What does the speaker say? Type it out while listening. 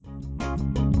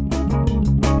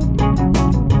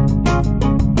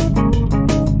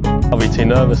I'll be too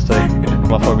nervous to.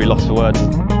 I'll probably be lost for words.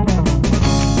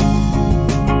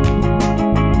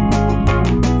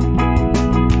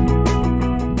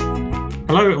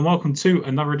 Hello and welcome to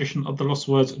another edition of the Lost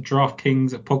Words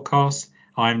DraftKings podcast.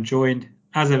 I am joined,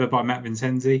 as ever, by Matt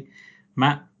Vincenzi.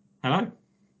 Matt, hello.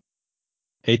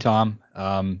 Hey, Tom.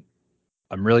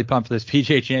 I'm really pumped for this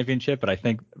PGA Championship, but I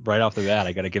think right off the bat,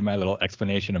 I got to give my little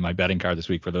explanation of my betting card this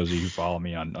week for those of you who follow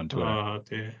me on Twitter. Oh,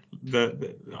 dear.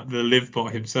 The live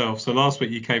bot himself. So last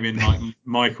week you came in like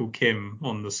Michael Kim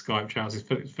on the Skype chat. So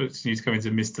first you need to come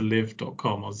into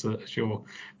MrLive.com as your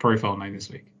profile name this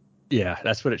week. Yeah,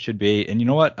 that's what it should be. And you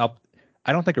know what?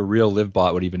 I don't think a real live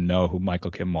bot would even know who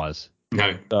Michael Kim was.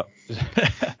 No. So,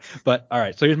 but all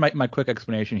right. So here's my quick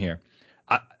explanation here.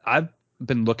 I've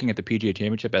been looking at the PGA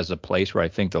Championship as a place where I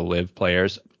think the live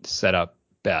players set up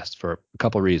best for a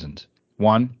couple of reasons.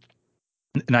 One,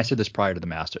 and I said this prior to the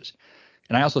Masters,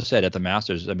 and I also said at the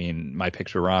Masters, I mean, my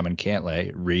picks were Rahm and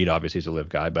Cantlay. Reed obviously is a live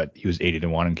guy, but he was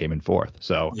 80-1 and came in fourth.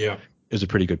 So yeah, it was a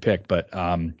pretty good pick. But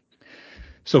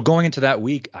so going into that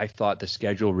week, I thought the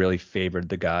schedule really favored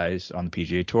the guys on the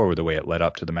PGA Tour with the way it led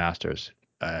up to the Masters.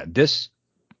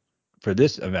 For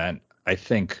this event, I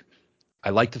think I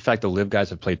like the fact the live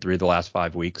guys have played 3 of the last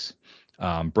 5 weeks.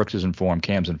 Brooks is in form,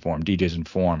 Cam's in form, DJ's in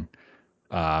form,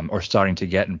 or starting to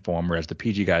get in form, whereas the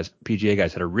PGA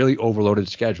guys had a really overloaded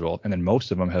schedule, and then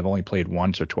most of them have only played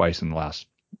once or twice in the last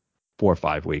 4 or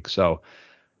 5 weeks. So,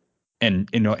 and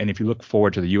if you look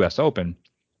forward to the U.S. Open,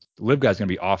 the live guy's going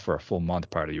to be off for a full month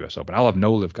prior to the U.S. Open. I'll have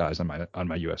no live guys on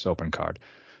my U.S. Open card.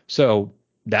 So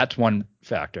that's one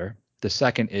factor. The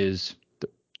second is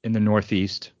in the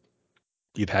Northeast,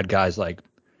 you've had guys like,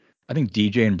 I think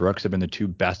DJ and Brooks have been the 2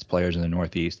 best players in the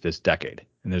Northeast this decade,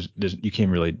 and there's you can't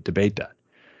really debate that.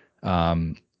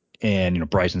 And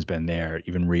Bryson's been there.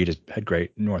 Even Reed has had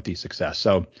great Northeast success.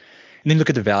 So, and then look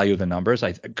at the value of the numbers.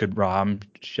 I could Rahm,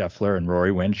 Scheffler, and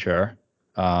Rory win, sure.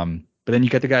 But then you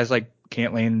get the guys like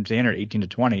Cantlay and Xander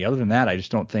 18-20. Other than that, I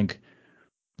just don't think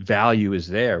value is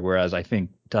there. Whereas I think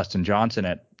Dustin Johnson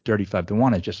at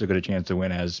 35-1 has just as good a chance to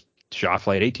win as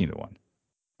Schauffele at 18-1.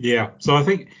 Yeah. So I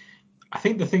think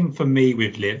the thing for me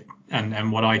with live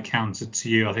and what I countered to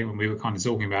you, I think when we were kind of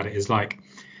talking about it, is like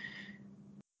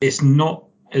it's not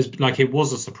as like it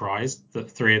was a surprise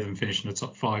that 3 of them finished in the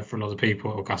top 5 for a lot of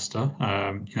people at Augusta.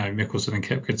 Mickelson and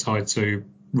Koepka tied 2,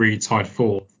 Reed tied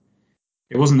 4th.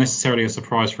 It wasn't necessarily a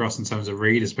surprise for us in terms of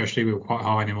Reed, especially we were quite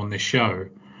high on him on this show.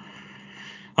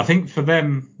 I think for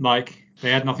them, like they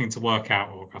had nothing to work out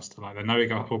at Augusta. Like they know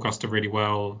Augusta really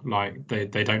well. Like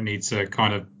they don't need to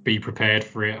kind of be prepared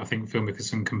for it. I think Phil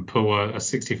Mickelson can pull a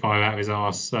 65 out of his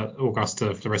arse at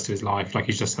Augusta for the rest of his life. Like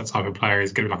he's just that type of player.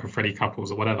 He's going to be like a Freddie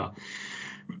Couples or whatever.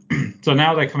 So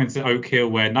now they come into Oak Hill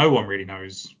where no one really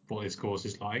knows what this course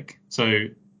is like. So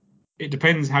it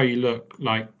depends how you look.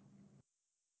 Like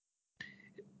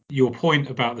your point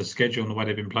about the schedule and the way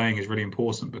they've been playing is really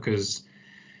important because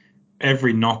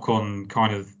every knock on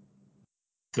kind of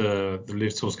the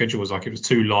Live Tour schedule was like it was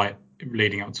too light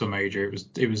leading up to a major.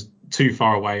 It was too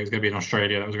far away. It was going to be in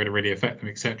Australia. That was going to really affect them,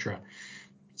 etc.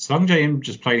 Sungjae Im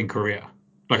just played in Korea.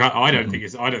 Like I don't think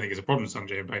it's a problem.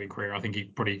 Sungjae Im played in Korea. I think he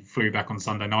probably flew back on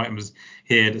Sunday night and was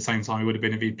here at the same time he would have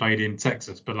been if he played in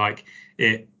Texas. But like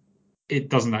it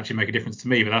doesn't actually make a difference to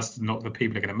me. But that's not the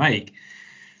people are going to make.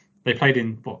 They played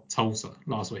in Tulsa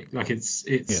last week. Like it's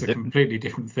a completely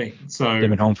different thing. So they've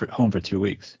been home for 2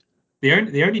 weeks.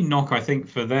 The only knock I think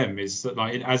for them is that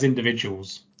like as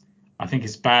individuals, I think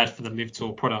it's bad for the Live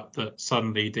Tour product that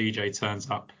suddenly DJ turns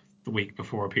up the week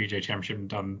before a PGA Championship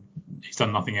and he's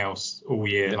done nothing else all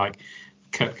year. Yep. Like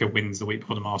Koepka wins the week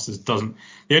before the Masters. Doesn't.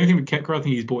 The only thing with Koepka, I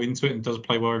think he's bought into it and does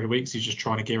play well every week. So he's just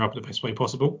trying to gear up the best way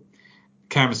possible.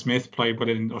 Cam Smith played well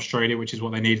in Australia, which is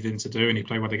what they needed him to do, and he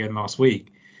played well again last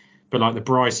week. But like the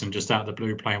Bryson just out of the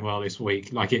blue playing well this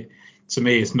week, like to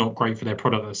me, it's not great for their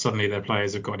product that suddenly their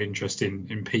players have got an interest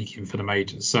in peaking for the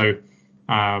majors. So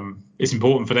it's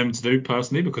important for them to do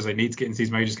personally because they need to get into these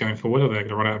majors going forward or they're going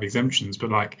to run out of exemptions.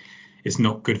 But like it's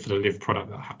not good for the live product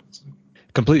that happens.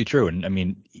 Completely true. And I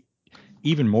mean,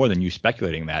 even more than you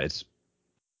speculating that, it's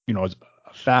it's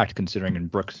a fact considering in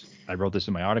Brooks, I wrote this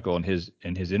in my article in his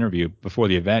interview before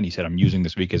the event. He said, I'm using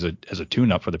this week as a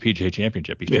tune-up for the PGA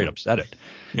Championship. He straight up said it.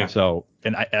 Yeah. So,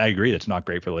 and I agree that's not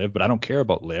great for Liv, but I don't care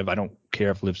about Liv. I don't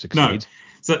care if Liv succeeds.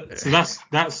 So that's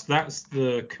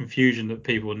the confusion that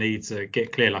people need to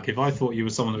get clear. Like if I thought you were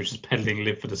someone that was just peddling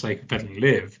live for the sake of peddling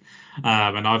live,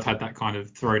 and I've had that kind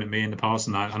of thrown at me in the past,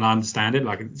 and I understand it.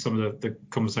 Like some of the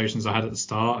conversations I had at the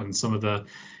start, and some of the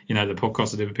the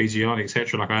podcasts I did with PGA,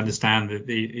 etc. Like I understand that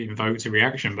it invoked a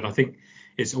reaction, but I think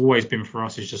it's always been for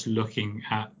us is just looking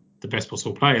at the best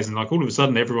possible players, and like all of a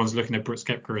sudden everyone's looking at Brooks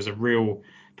Koepka as a real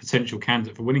potential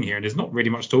candidate for winning here, and there's not really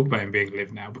much talk about him being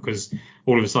live now because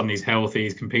all of a sudden he's healthy,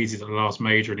 he's competed at the last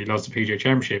major, and he loves the PGA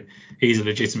Championship. He's a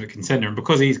legitimate contender, and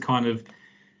because he's kind of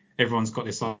everyone's got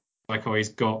this like oh he's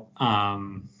got a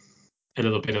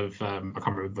little bit of I can't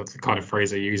remember the kind of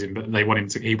phrase they're using, but they want him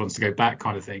to he wants to go back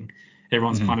kind of thing.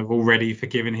 Everyone's kind of already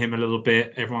forgiven him a little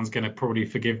bit. Everyone's going to probably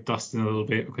forgive Dustin a little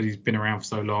bit because he's been around for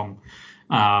so long.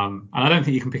 And I don't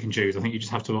think you can pick and choose. I think you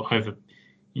just have to either,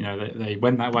 they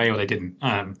went that way or they didn't.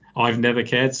 I've never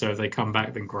cared, so if they come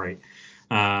back, then great.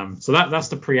 So that's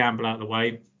the preamble out of the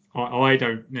way. I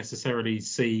don't necessarily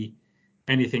see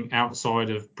anything outside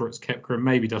of Brooks Koepka and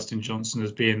maybe Dustin Johnson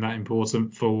as being that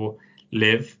important for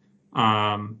Liv.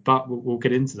 But we'll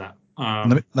get into that.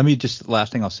 Let me just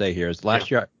last thing I'll say here is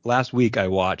last week I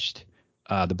watched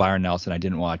the Byron Nelson. I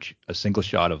didn't watch a single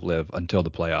shot of Liv until the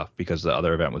playoff because the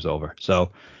other event was over.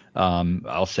 So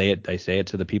I'll say it. I say it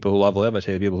to the people who love Liv. I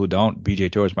say to the people who don't.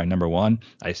 PGA Tour is my number one.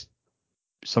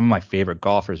 Some of my favorite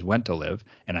golfers went to Liv,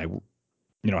 and I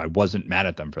wasn't mad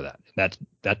at them for that.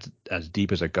 That's as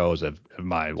deep as it goes of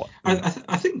my.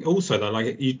 I think also though,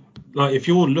 if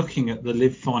you're looking at the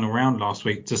Liv final round last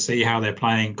week to see how they're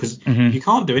playing, because you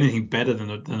can't do anything better than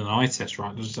an eye test,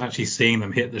 right? Just actually seeing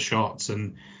them hit the shots,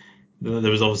 and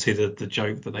there was obviously the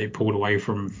joke that they pulled away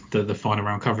from the final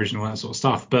round coverage and all that sort of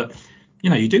stuff. But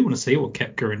you do want to see what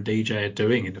Koepka and DJ are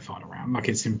doing in the final round. Like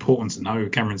it's important to know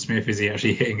Cameron Smith, is he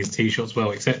actually hitting his tee shots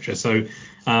well, etc. So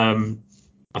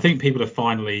I think people are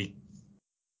finally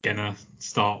gonna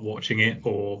start watching it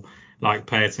or like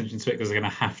pay attention to it because they're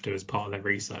gonna have to as part of their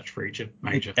research for each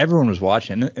major. Everyone was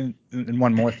watching, and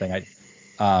one more thing,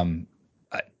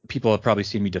 people have probably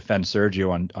seen me defend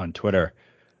Sergio on Twitter.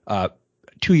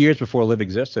 2 years before Liv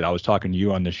existed, I was talking to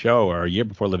you on the show, or a year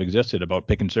before Liv existed, about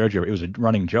picking Sergio. It was a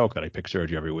running joke that I picked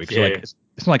Sergio every week. So it's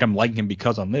not like I'm liking him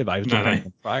because I'm Liv. I was defending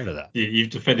him prior to that.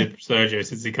 You've defended Sergio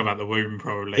since he came out the womb,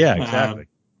 probably. Yeah, exactly.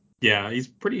 He's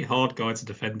a pretty hard guy to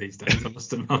defend these days. I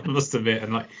must admit,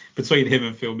 and like between him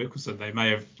and Phil Mickelson, they may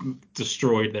have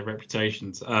destroyed their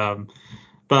reputations.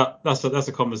 But that's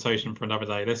a conversation for another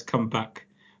day. Let's come back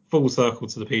full circle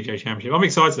to the PGA Championship. I'm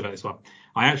excited about this one.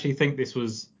 I actually think this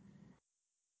was,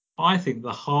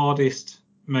 the hardest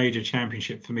major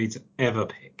championship for me to ever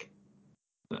pick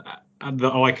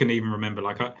that I can even remember.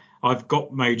 Like I've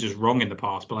got majors wrong in the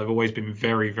past, but I've always been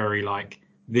very, very like,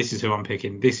 this is who I'm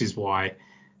picking, this is why,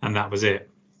 and that was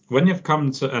it. When you've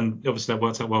come to, and obviously that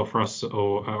worked out well for us,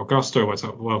 or Augusta worked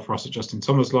out well for us at Justin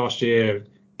Thomas last year,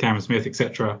 Cameron Smith,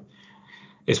 etc.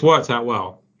 It's worked out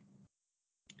well.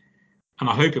 And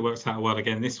I hope it works out well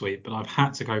again this week, but I've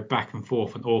had to go back and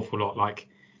forth an awful lot. Like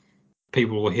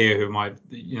people will hear who my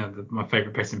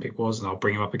favorite betting pick was, and I'll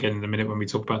bring him up again in a minute when we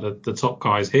talk about the top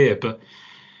guys here. But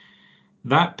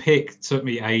that pick took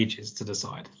me ages to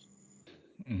decide.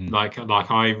 Mm-hmm. Like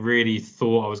I really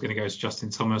thought I was going to go to Justin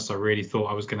Thomas. I really thought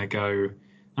I was going to go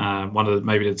one of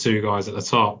maybe the two guys at the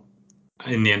top.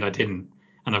 In the end, I didn't,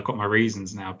 and I've got my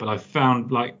reasons now. But I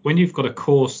found like when you've got a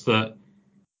course that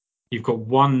you've got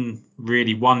one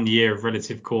year of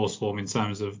relative course form in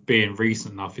terms of being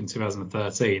recent enough in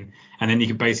 2013, and then you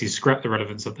can basically scrap the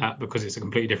relevance of that because it's a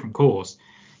completely different course.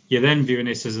 You're then viewing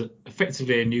this as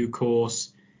effectively a new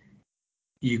course.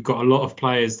 You've got a lot of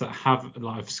players that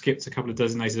have skipped a couple of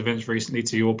designated events recently,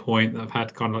 to your point, that have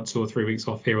had kind of like 2 or 3 weeks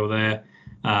off here or there.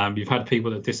 You've had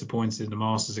people that are disappointed in the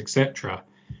Masters, etc.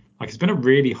 Like it's been a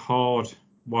really hard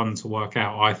one to work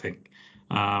out, I think.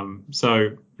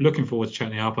 So looking forward to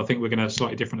chatting it up. I think we're going to have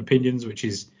slightly different opinions, which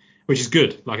is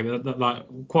good. Like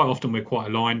quite often we're quite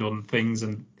aligned on things,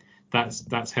 and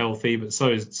that's healthy. But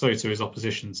so too is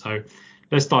opposition. So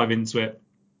let's dive into it.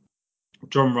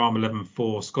 John Rahm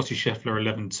 11-4, Scotty Scheffler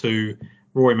 11-2,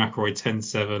 Rory McIlroy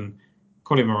 10-7,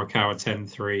 Colin Morikawa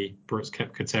 10-3, Brooks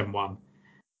Koepka 10-1.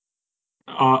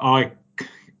 I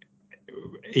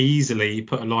easily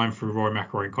put a line through Rory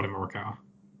McIlroy and Colin Morikawa.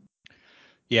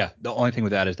 Yeah, the only thing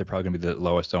with that is they're probably going to be the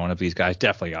lowest owned of these guys.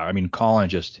 Definitely are. I mean, Colin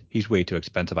he's way too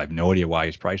expensive. I have no idea why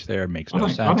he's priced there. It makes no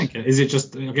sense. I think is it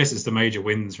just, I guess it's the major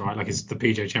wins, right? Like it's the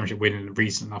PGA Championship win in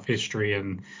recent enough history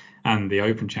and the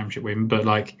Open Championship win. But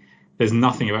like there's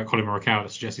nothing about Colin Morikawa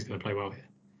that suggests he's going to play well here.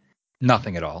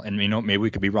 Nothing at all. And, maybe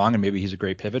we could be wrong and maybe he's a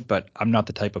great pivot, but I'm not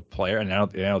the type of player. And I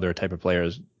know there are type of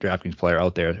players, DraftKings player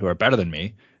out there who are better than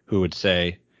me, who would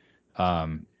say,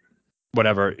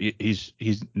 whatever, he's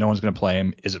no one's going to play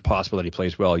him. Is it possible that he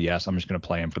plays well? Yes, I'm just going to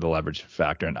play him for the leverage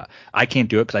factor. And I can't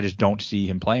do it because I just don't see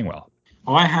him playing well.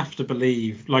 I have to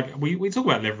believe, like we talk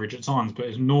about leverage at times, but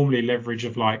it's normally leverage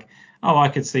of like, oh, I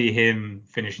could see him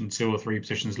finishing 2 or 3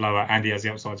 positions lower and he has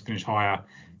the upside to finish higher.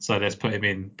 So let's put him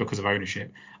in because of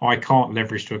ownership. I can't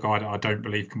leverage to a guy that I don't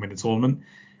believe can win the tournament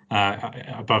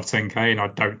above 10K. And I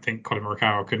don't think Colin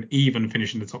Morikawa can even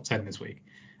finish in the top 10 this week.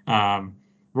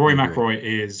 Rory McIlroy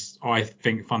is, I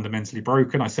think, fundamentally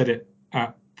broken. I said it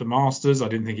at the Masters. I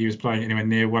didn't think he was playing anywhere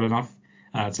near well enough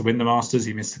to win the Masters.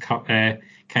 He missed the cut there,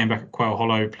 came back at Quail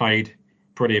Hollow, played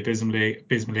pretty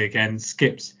abysmally again,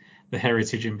 skips the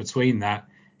heritage in between that,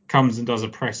 comes and does a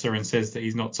presser and says that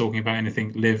he's not talking about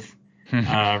anything live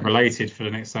related for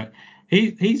the next time.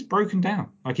 He's broken down,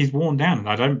 like he's worn down, and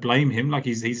I don't blame him. Like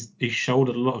he's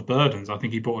shouldered a lot of burdens. I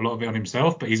think he brought a lot of it on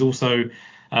himself, but he's also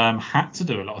had to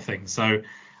do a lot of things. So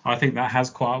I think that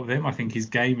has caught up with him. I think his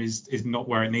game is not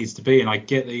where it needs to be, and I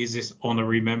get that he's this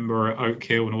honorary member at Oak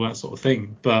Hill and all that sort of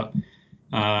thing. But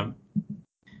and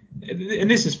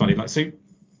this is funny, like, so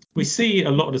we see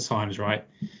a lot of the times, right?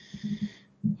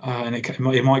 And it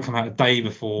might come out a day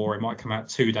before, it might come out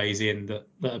 2 days in, that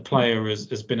a player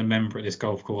has been a member at this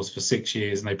golf course for 6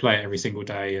 years and they play it every single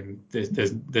day, and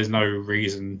there's no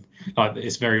reason, like,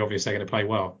 it's very obvious they're going to play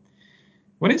well.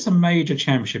 When it's a major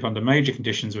championship under major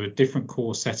conditions with a different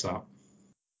course setup,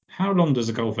 how long does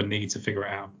a golfer need to figure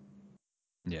it out?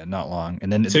 Yeah, not long.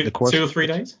 And then the course, 2 or 3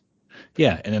 days?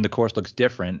 Yeah, and then the course looks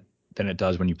different than it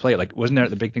does when you play it. Like, wasn't there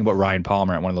the big thing about Ryan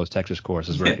Palmer at one of those Texas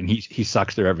courses where and he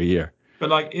sucks there every year? But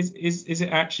like, is it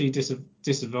actually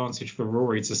disadvantage for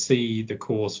Rory to see the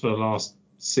course for the last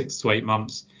 6 to 8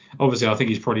 months? Obviously, I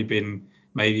think he's probably been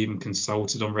maybe even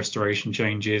consulted on restoration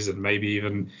changes and maybe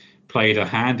even played a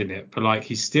hand in it. But like,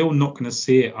 he's still not going to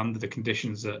see it under the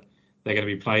conditions that they're going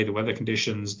to be played, the weather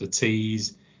conditions, the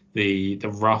tees, the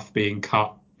rough being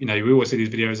cut. You know, we always see these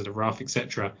videos of the rough,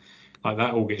 etc. Like,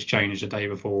 that all gets changed a day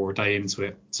before or a day into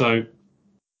it. So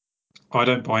I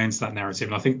don't buy into that narrative,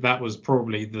 and I think that was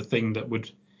probably the thing that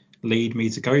would lead me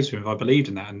to go to him if I believed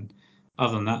in that. And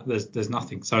other than that, there's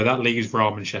nothing. So that leaves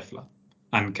Rahm and Scheffler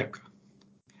and Koepka.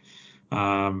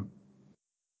 I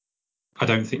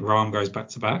don't think Rahm goes back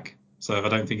to back. So if I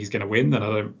don't think he's going to win, then I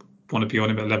don't want to be on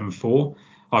him at 11-4.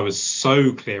 I was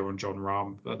so clear on Jon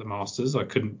Rahm at the Masters. I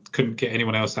couldn't get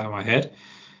anyone else out of my head.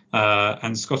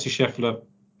 And Scotty Scheffler,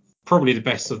 probably the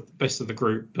best of the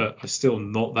group, but I'm still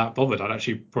not that bothered. I'd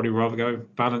actually probably rather go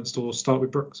balanced or start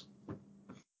with Brooks.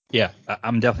 Yeah,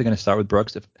 I'm definitely going to start with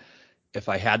Brooks. If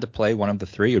I had to play one of the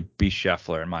three, it would be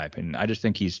Scheffler, in my opinion. I just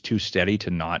think he's too steady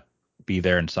to not be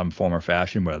there in some form or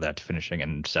fashion, whether that's finishing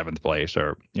in 7th place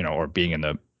or being in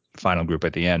the final group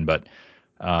at the end. But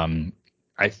I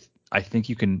think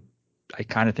you can. I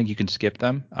kind of think you can skip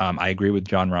them. I agree with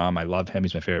Jon Rahm. I love him.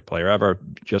 He's my favorite player ever.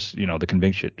 Just, the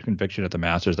conviction at the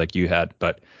Masters like you had.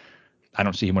 But I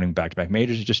don't see him winning back-to-back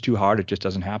majors. It's just too hard. It just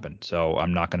doesn't happen. So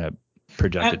I'm not going to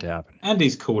project it to happen. And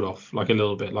he's cooled off like a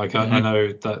little bit. Like, I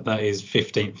know that is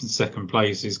 15th and 2nd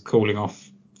place is cooling off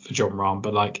for Jon Rahm,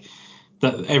 but like,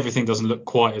 that everything doesn't look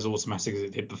quite as automatic as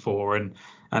it did before, and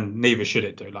neither should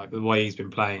it do. Like, the way he's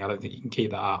been playing, I don't think you can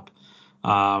keep that up.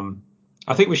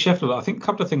 I think with Scheffler, I think a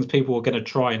couple of things people are going to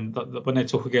try, and when they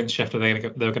talk against Scheffler,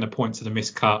 they're going to point to the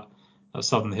miscut at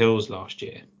Southern Hills last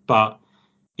year. But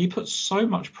he put so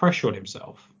much pressure on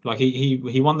himself. Like,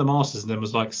 he won the Masters and then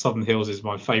was like, Southern Hills is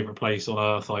my favourite place on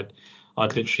earth. I'd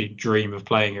literally dream of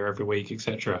playing here every week,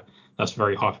 etc. That's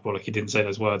very hyperbolic. He didn't say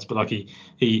those words, but like,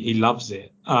 he loves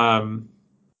it. And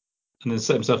then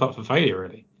set himself up for failure,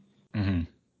 really. Mm-hmm.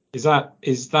 Is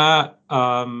that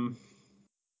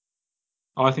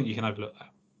I think you can overlook that.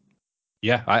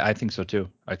 Yeah, I think so too.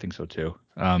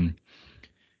 And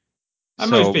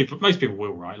most people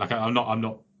will, right? Like, I'm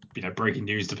not breaking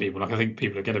news to people. Like, I think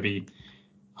people are going to be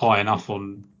high enough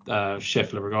on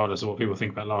Scheffler regardless of what people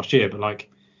think about last year. But like,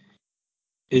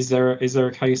 is there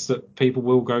a case that people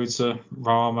will go to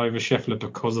Rahm over Scheffler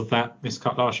because of that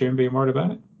miscut last year and being worried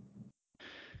about it?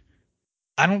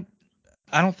 I don't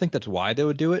think that's why they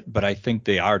would do it, but I think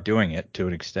they are doing it to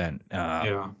an extent.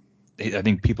 Yeah. I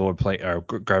think people are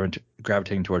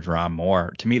gravitating towards Rahm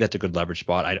more. To me, that's a good leverage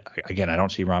spot. I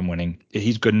don't see Rahm winning.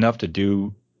 He's good enough to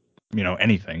do,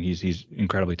 anything. He's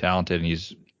incredibly talented,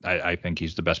 and I think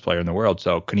he's the best player in the world.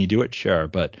 So can he do it? Sure,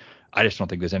 but I just don't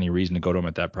think there's any reason to go to him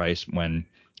at that price when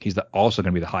he's also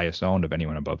going to be the highest owned of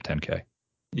anyone above 10K.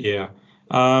 Yeah.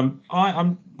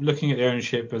 I'm looking at the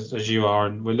ownership as you are,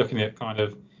 and we're looking at kind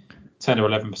of 10 or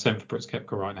 11% for Brooks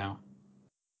Koepka right now.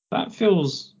 That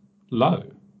feels low.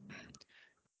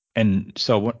 And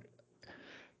so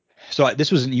So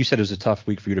this was, you said it was a tough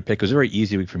week for you to pick. It was a very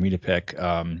easy week for me to pick.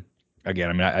 Again,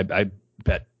 I mean, I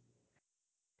bet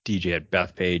DJ at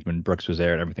Bethpage when Brooks was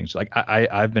there and everything. So like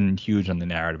I've been huge on the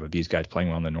narrative of these guys playing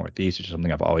well in the Northeast, which is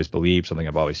something I've always believed, something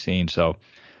I've always seen. So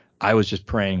I was just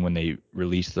praying when they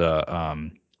released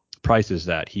the prices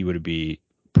that he would be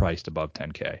priced above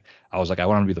 10K. I was like, I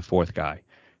want him to be the fourth guy.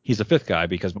 He's the fifth guy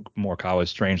because Morikawa is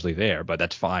strangely there, but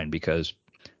that's fine because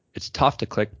it's tough to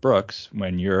click Brooks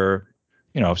when you're,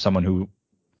 someone who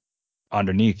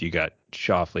underneath you got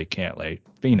Schauffele, Cantlay,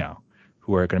 Finau,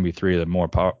 who are going to be three of the more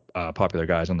popular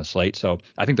guys on the slate. So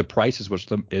I think the price is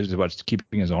what's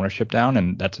keeping his ownership down,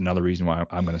 and that's another reason why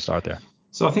I'm going to start there.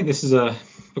 So I think this is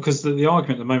because the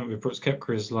argument at the moment with Brooks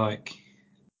Koepka is like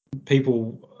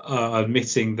people are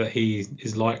admitting that he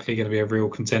is likely going to be a real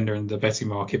contender in the betting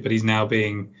market, but he's now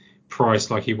being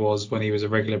priced like he was when he was a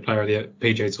regular player of the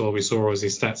PGA Tour. We saw all his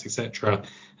stats, etc.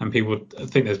 And people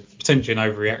think there's potentially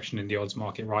an overreaction in the odds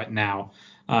market right now.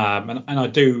 And I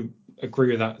do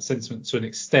agree with that sentiment to an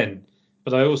extent.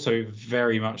 But I also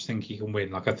very much think he can win.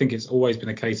 Like, I think it's always been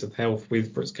a case of health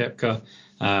with Brooks Koepka.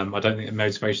 I don't think the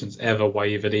motivation's ever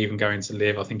wavered, even going to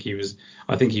live. I think he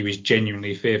was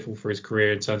genuinely fearful for his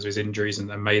career in terms of his injuries and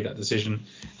then made that decision.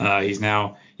 He's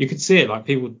now, you could see it, like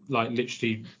people like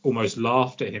literally almost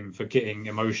laughed at him for getting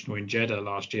emotional in Jeddah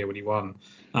last year when he won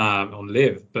on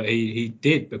live. But he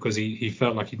did because he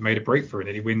felt like he'd made a breakthrough, and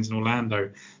then he wins in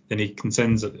Orlando, then he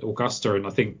contends at Augusta, and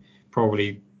I think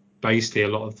probably basically a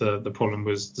lot of the problem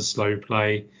was the slow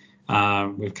play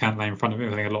with Cantlay in front of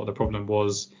him. I think a lot of the problem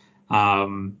was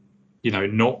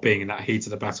not being in that heat of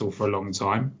the battle for a long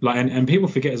time. Like, and people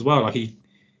forget as well, like he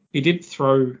did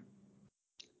throw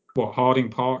Harding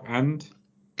Park and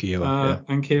Kiowa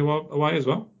away as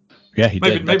well. Yeah, he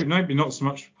did. Maybe not so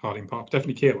much Harding Park,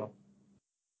 definitely Kiowa.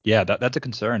 Yeah, that's a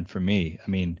concern for me. I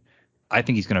mean, I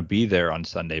think he's going to be there on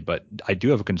Sunday, but I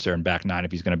do have a concern back nine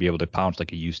if he's going to be able to pounce like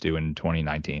he used to in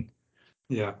 2019.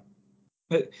 Yeah.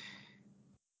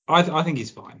 I think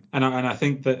he's fine, and I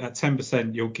think that at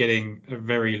 10% you're getting a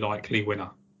very likely winner,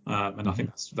 and I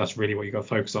think that's really what you got to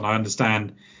focus on. I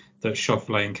understand that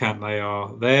Schauffele and Cantlay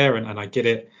are there, and I get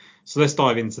it. So let's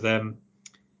dive into them.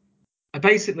 I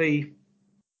basically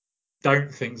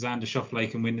don't think Xander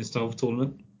Schauffele can win this style of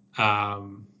tournament.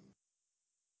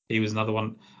 He was another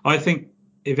one. I think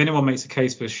if anyone makes a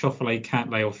case for Schauffele,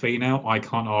 Cantlay, or Finau, I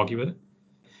can't argue with it.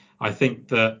 I think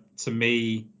that, to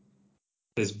me,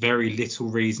 there's very little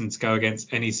reason to go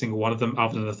against any single one of them,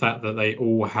 other than the fact that they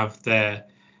all have their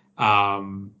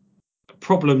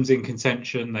problems in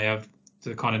contention. They have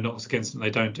the kind of knocks against them. They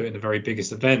don't do it in the very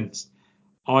biggest events.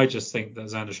 I just think that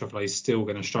Xander Schauffele is still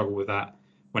going to struggle with that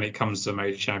when it comes to a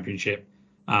major championship.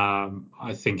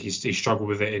 I think he struggled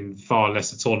with it in far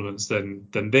lesser tournaments than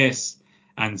this.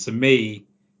 And to me,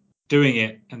 doing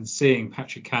it and seeing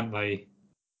Patrick Cantlay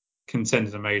contend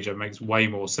in a major makes way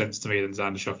more sense to me than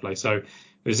Xander Schauffele. So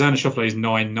if Xander Schauffele is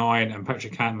 9-9 and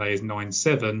Patrick Cantlay is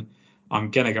 9-7,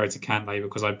 I'm going to go to Cantlay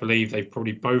because I believe they've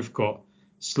probably both got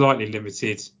slightly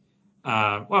limited.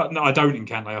 No, I don't in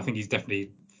Cantlay. I think he's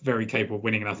definitely very capable of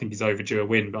winning, and I think he's overdue a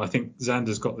win. But I think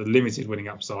Xander's got the limited winning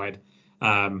upside.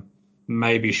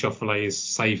 Maybe Schauffele is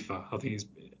safer, I think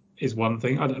is one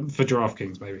thing. For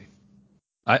DraftKings, maybe.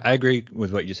 I agree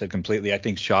with what you said completely. I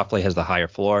think Schauffele has the higher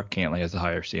floor, Cantlay has the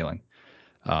higher ceiling.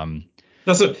 That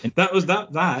is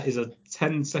a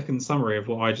 10-second summary of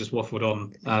what I just waffled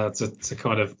on to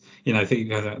kind of think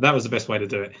that was the best way to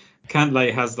do it.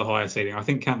 Cantlay has the higher ceiling. I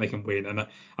think Cantlay can win, and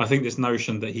I think this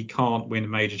notion that he can't win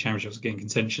major championships or get in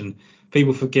contention,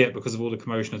 people forget because of all the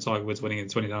commotion of Tiger Woods winning in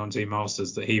the 2019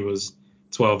 Masters that he was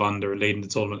 12 under and leading the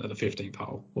tournament at the 15th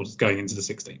hole or just going into the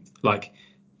 16th. Like,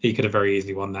 he could have very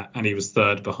easily won that, and he was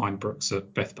third behind Brooks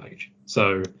at Bethpage.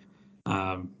 So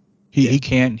he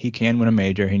can win a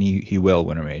major, and he will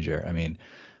win a major. I mean,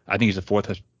 I think he's the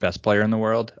fourth best player in the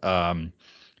world, and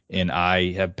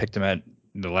I have picked him at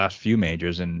the last few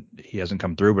majors, and he hasn't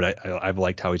come through. But I've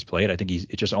liked how he's played. I think it's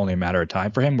just only a matter of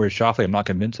time for him. Whereas Schauffele, I'm not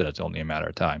convinced that it's only a matter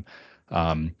of time.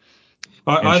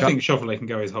 I think Schauffele can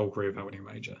go his whole career without winning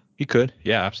a major. He could,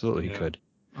 yeah, absolutely, he could.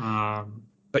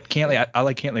 But Cantlay, I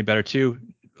like Cantlay better too.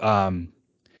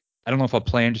 I don't know if I'll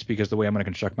play him just because the way I'm going to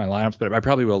construct my lineups, but I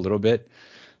probably will a little bit.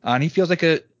 And he feels like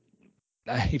a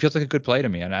good play to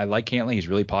me, and I like Cantlay. He's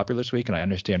really popular this week, and I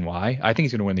understand why. I think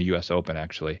he's going to win the U.S. Open,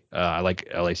 actually. I like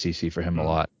LACC for him a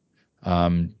lot.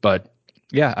 But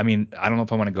yeah, I mean, I don't know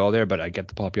if I want to go there, but I get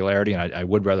the popularity, and I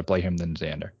would rather play him than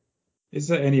Xander. Is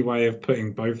there any way of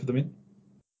putting both of them in?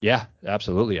 Yeah,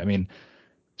 absolutely. I mean,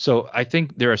 so I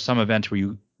think there are some events where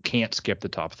you can't skip the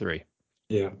top three.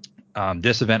 Yeah.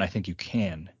 This event, I think you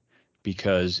can.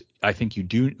 because I think you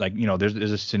do, like,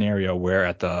 there's a scenario where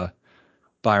at the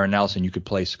Byron Nelson you could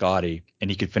play Scotty and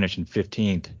he could finish in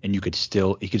 15th and he could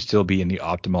still be in the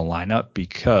optimal lineup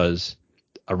because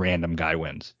a random guy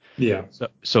wins. Yeah.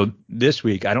 So this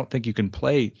week I don't think you can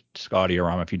play Scotty or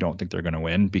Rahm if you don't think they're going to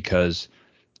win, because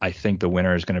I think the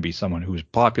winner is going to be someone who's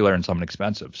popular and someone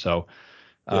expensive. So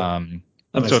that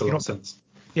makes a lot of sense.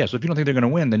 Yeah, so if you don't think they're going to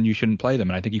win, then you shouldn't play them.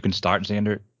 And I think you can start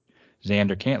Xander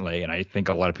Cantlay, and I think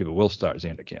a lot of people will start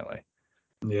Xander Cantlay.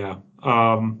 Yeah.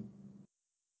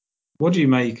 What do you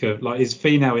make of, like, is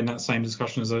Finau in that same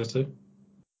discussion as those two?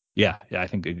 Yeah, I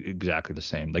think exactly the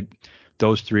same. Like,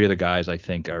 those three are the guys I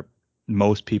think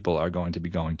most people are going to be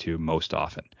going to most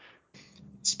often.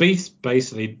 Spieth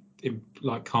basically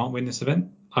can't win this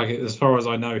event. Like, as far as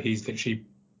I know, he's literally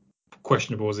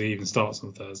questionable as he even starts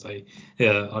on Thursday.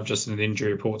 Yeah, I've just seen an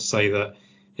injury report to say that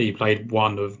he played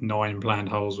one of 9 planned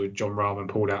holes with John Rahm and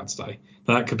pulled out today.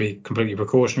 Now, that could be completely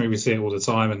precautionary. We see it all the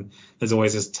time, and there's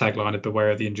always this tagline of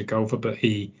beware of the injured golfer. But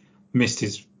he missed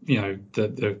his,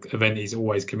 the event he's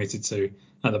always committed to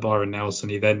at the Byron Nelson.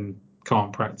 He then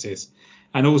can't practice.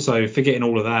 And also, forgetting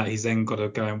all of that, he's then got to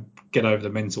go and get over the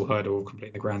mental hurdle of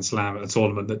completing the Grand Slam at a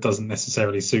tournament that doesn't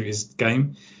necessarily suit his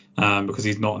game, because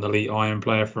he's not an elite iron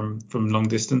player from long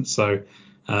distance. So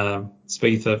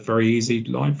Spieth a very easy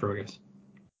line for, I guess.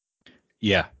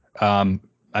 Yeah.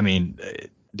 I mean,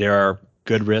 there are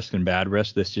good risks and bad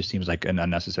risks. This just seems like an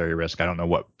unnecessary risk. I don't know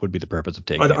what would be the purpose of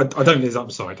taking it. I don't think there's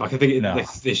upside. Like, I think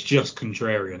it's just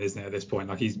contrarian, isn't it, at this point?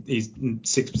 Like, he's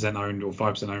 6% owned or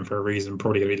 5% owned for a reason.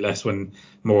 Probably going to be less when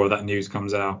more of that news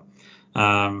comes out.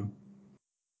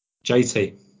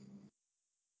 JT.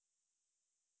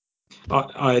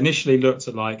 I initially looked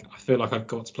at, I feel like I've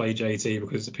got to play JT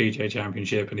because it's a PGA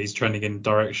Championship and he's trending in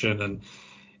direction and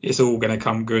it's all going to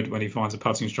come good when he finds a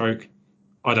putting stroke.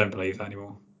 I don't believe that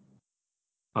anymore.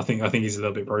 I think he's a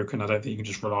little bit broken. I don't think you can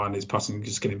just rely on his putting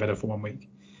just getting better for 1 week.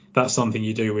 That's something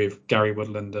you do with Gary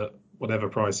Woodland at whatever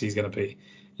price he's going to be.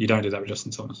 You don't do that with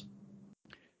Justin Thomas.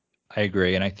 I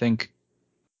agree, and I think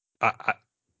I've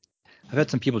had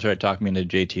some people try to talk me into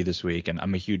JT this week, and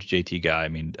I'm a huge JT guy. I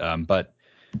mean, but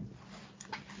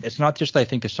it's not just that I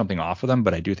think there's something off with them,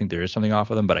 but I do think there is something off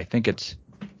with them. But I think it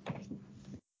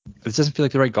doesn't feel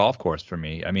like the right golf course for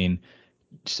me. I mean,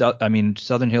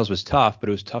 Southern Hills was tough, but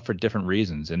it was tough for different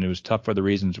reasons, and it was tough for the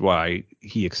reasons why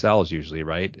he excels usually,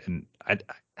 right? And I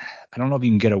don't know if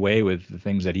you can get away with the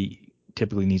things that he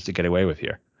typically needs to get away with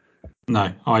here.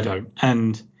 No, I don't,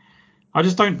 and I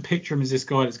just don't picture him as this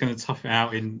guy that's going to tough it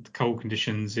out in cold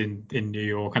conditions in New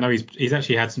York. I know he's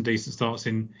actually had some decent starts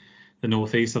in the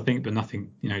Northeast, I think, but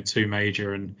nothing too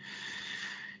major, and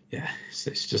yeah,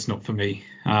 it's just not for me.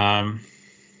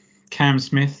 Cam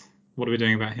Smith, what are we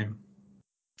doing about him?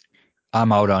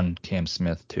 I'm out on Cam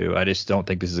Smith too. I just don't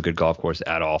think this is a good golf course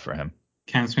at all for him.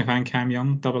 Cam Smith and Cam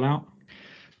Young double out?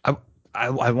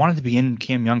 I wanted to be in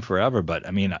Cam Young forever, but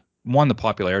I mean, one, the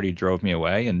popularity drove me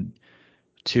away, and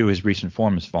two, his recent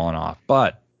form has fallen off.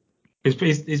 But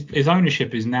his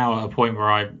ownership is now at a point where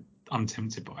I'm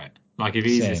tempted by it. Like, if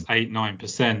he's at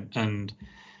 8-9%, and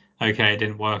okay, it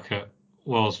didn't work at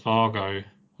Wells Fargo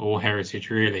or Heritage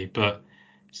really, but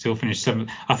still finished 7th.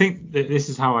 I think that this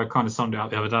is how I kind of summed it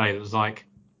up the other day. It was like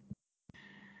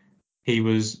he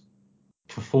was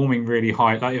performing really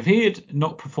high. Like, if he had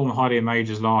not performed highly in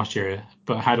majors last year,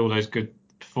 but had all those good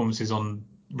performances on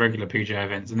regular PGA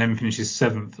events and then finishes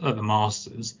 7th at the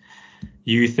Masters,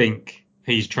 you think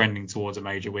he's trending towards a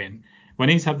major win. When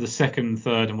he's had the 2nd,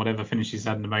 3rd, and whatever finishes he's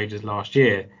had in the majors last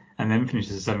year, and then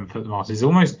finishes 7th at the Masters,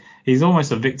 he's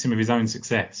almost a victim of his own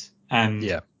success. And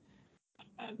yeah,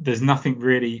 there's nothing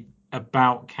really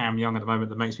about Cam Young at the moment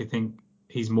that makes me think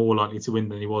he's more likely to win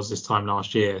than he was this time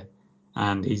last year.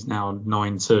 And he's now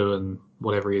 9-2 and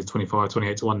whatever he is, 25,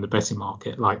 28 to 1 in the betting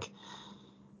market. Like,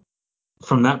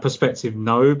 from that perspective,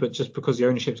 no, but just because the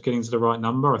ownership's getting to the right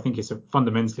number, I think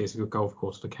fundamentally it's a good golf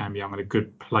course for Cam Young and a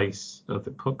good place, a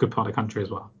good part of the country as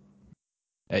well.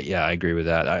 Yeah, I agree with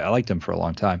that. I liked him for a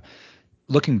long time.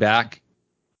 Looking back,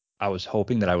 I was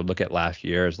hoping that I would look at last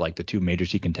year as like the two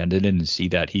majors he contended in and see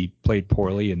that he played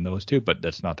poorly in those two, but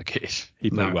that's not the case. He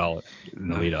played well in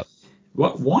the lead up.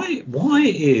 Why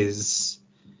is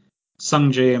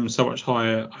Sung GM so much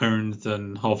higher owned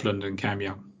than Hovland and Cam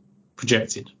Young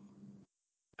projected?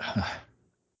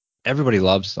 Everybody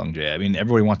loves Sung Jae. I mean,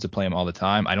 everybody wants to play him all the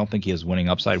time. I don't think he has winning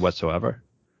upside whatsoever.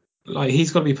 Like,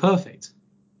 he's got to be perfect.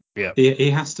 Yeah.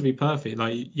 He has to be perfect.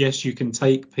 Like, yes, you can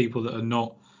take people that are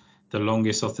not the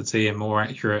longest off the tee and more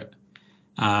accurate.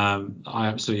 I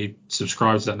absolutely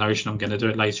subscribe to that notion. I'm going to do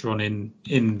it later on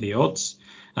in the odds,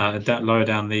 lower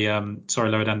down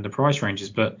the price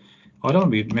ranges. But I don't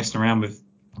want to be messing around with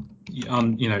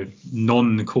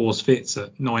non-course fits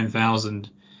at 9,000.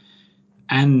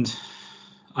 And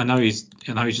I know he's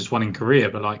just won in Korea,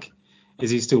 but like, is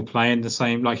he still playing the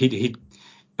same? Like he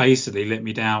basically let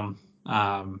me down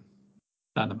at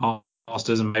the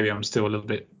Masters, and maybe I'm still a little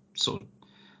bit sort of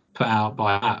put out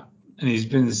by that. And he's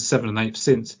been 7th and 8th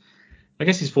since. I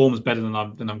guess his form is better than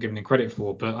I'm giving him credit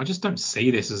for, but I just don't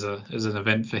see this as an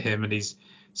event for him. And he's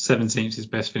 17th his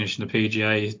best finish in the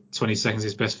PGA, 22nd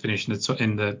his best finish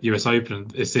in the US Open.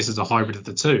 This is a hybrid of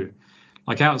the two.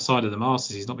 Like outside of the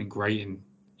Masters, he's not been great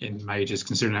in majors,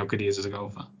 considering how good he is as a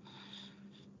golfer.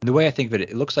 The way I think of it,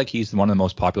 it looks like he's one of the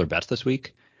most popular bets this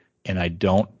week, and I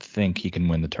don't think he can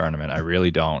win the tournament. I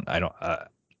really don't.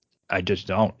 I just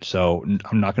don't. So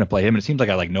I'm not going to play him. And it seems like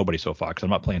I like nobody so far because I'm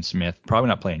not playing Smith, probably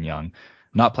not playing Young,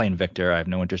 not playing Victor. I have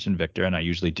no interest in Victor, and I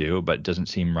usually do, but it doesn't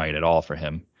seem right at all for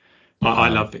him. I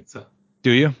love Victor.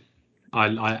 Do you? I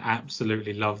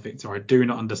absolutely love Victor. I do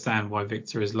not understand why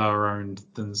Victor is lower owned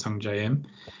than Sung Jae Im.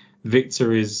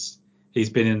 Victor he's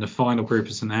been in the final group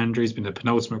of St Andrews, he's been the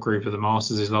penultimate group of the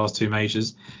Masters, his last two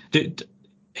majors.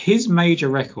 His major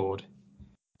record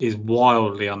is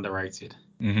wildly underrated.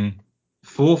 Mm-hmm.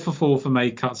 4 for 4 for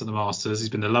made cuts at the Masters. He's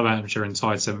been the low amateur and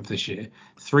tied 7th this year.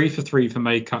 3 for 3 for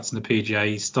made cuts in the PGA.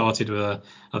 He started with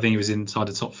I think he was inside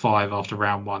the top 5 after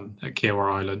round 1 at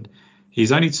Kiowa Island.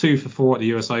 He's only 2 for 4 at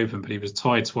the US Open, but he was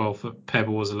tied 12th at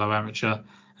Pebble as a low amateur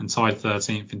and tied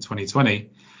 13th in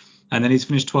 2020. And then he's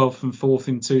finished 12th and 4th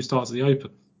in 2 starts at the Open.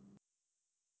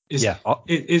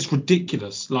 It's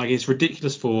ridiculous. Like, it's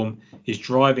ridiculous form. His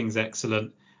driving's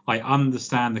excellent. I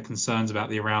understand the concerns about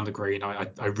the around the green. I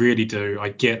really do. I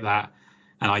get that,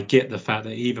 and I get the fact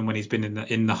that even when he's been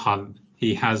in the hunt,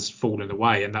 he has fallen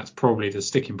away, and that's probably the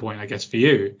sticking point, I guess, for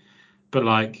you. But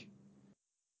like,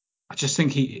 I just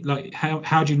think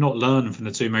how do you not learn from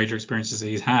the two major experiences that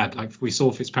he's had? Like, we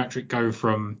saw Fitzpatrick go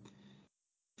from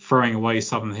throwing away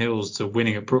Southern Hills to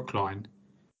winning at Brookline.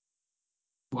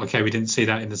 Okay, we didn't see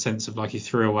that in the sense of like he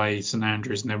threw away St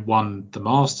Andrews and then won the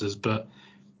Masters, but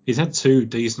he's had 2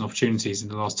 decent opportunities in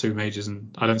the last 2 majors,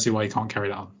 and I don't see why he can't carry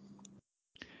that on.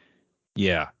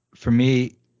 Yeah, for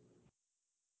me,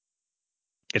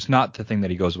 it's not the thing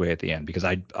that he goes away at the end, because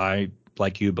I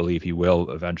like you believe he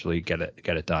will eventually get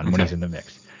it done when he's in the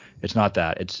mix. It's not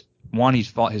that. It's one, his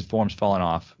form's fallen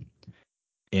off,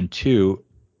 and 2,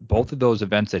 both of those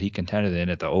events that he contended in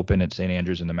at the Open, at St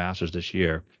Andrews, and the Masters this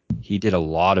year, he did a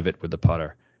lot of it with the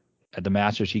putter. At the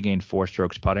Masters, he gained 4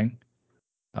 strokes putting.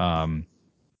 Let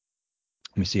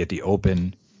me see. At the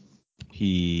Open,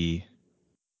 he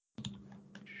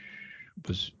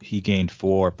gained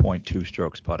 4.2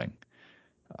 strokes putting.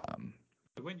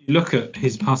 When you look at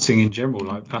his putting in general,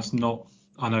 like, that's not.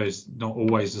 I know it's not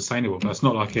always sustainable, but it's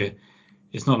not like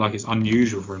it's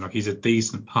unusual for him. Like, he's a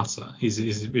decent putter.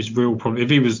 His real problem, if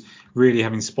he was really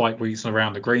having spike weeks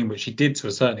around the green, which he did to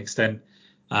a certain extent,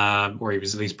 or he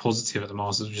was at least positive at the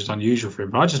Masters, which is unusual for him.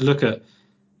 But I just look at,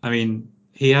 I mean,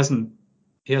 he hasn't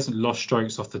lost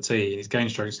strokes off the tee. He's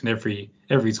gained strokes in every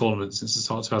tournament since the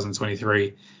start of 2023.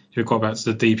 If we got back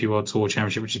to the DP World Tour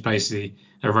Championship, which is basically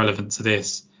irrelevant to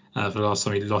this, for the last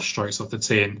time he lost strokes off the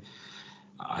tee. And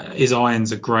his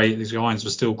irons are great. His irons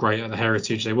were still great at the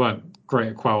Heritage. They weren't great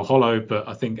at Quail Hollow, but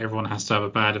I think everyone has to have a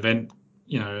bad event,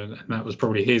 and that was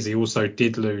probably his. He also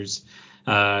did lose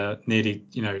nearly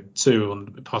 2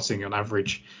 on putting on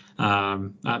average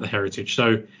at the Heritage.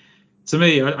 So to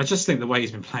me, I just think the way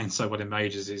he's been playing so well in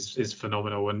majors is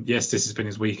phenomenal. And yes, this has been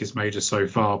his weakest major so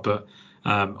far, but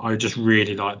I just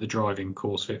really like the driving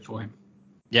course fit for him.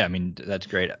 Yeah, I mean, that's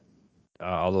great.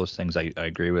 All those things I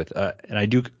agree with. And I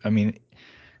do, I mean,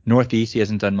 Northeast, he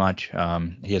hasn't done much.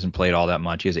 He hasn't played all that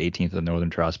much. He has 18th of the Northern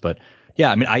Trust. But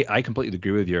yeah, I mean, I completely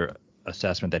agree with your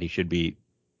assessment that he should be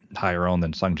higher owned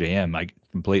than Sung Jae Im. I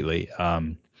completely.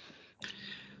 I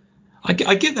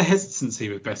get the hesitancy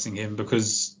with betting him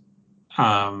because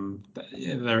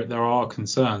there are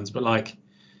concerns. But like,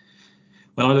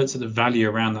 when I looked at the value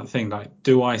around that thing, like,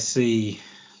 do I see?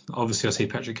 Obviously, I see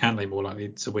Patrick Cantlay more likely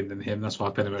to win than him. That's why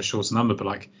I bet him at a shorter number. But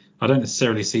like, I don't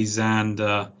necessarily see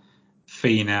Xander,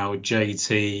 Finau,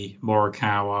 JT,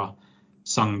 Morikawa,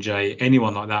 Sung Jae,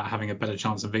 anyone like that having a better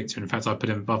chance of victory. In fact, I put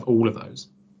him above all of those.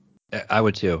 I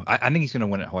would too. I think he's going to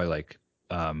win at Hoylake.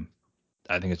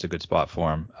 I think it's a good spot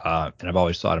for him. And I've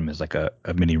always thought him as like a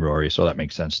mini Rory, so that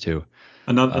makes sense too.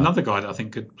 Another guy that I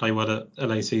think could play well at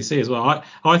LACC as well.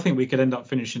 I think we could end up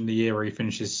finishing the year where he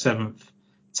finishes 7th,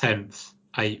 10th,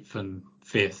 8th, and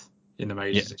 5th in the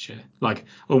majors this year, like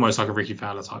almost like a Ricky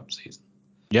Fowler type season.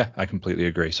 Yeah, I completely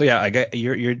agree. So yeah,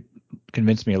 you're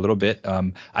convinced me a little bit.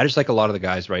 I just like a lot of the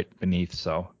guys right beneath.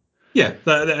 So Yeah,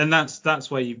 and that's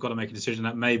where you've got to make a decision.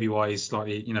 That may be why he's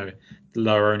slightly,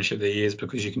 lower ownership that he is,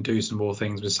 because you can do some more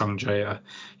things with Sung Jae,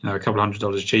 a couple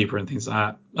 $100 cheaper and things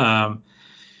like that.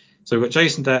 So we've got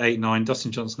Jason Day at 8.9,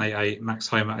 Dustin Johnson 8.8, Max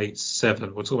Homa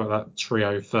 8.7. We'll talk about that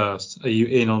trio first. Are you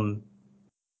in on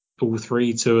all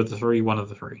three, two of the three, one of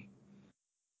the three?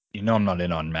 I'm not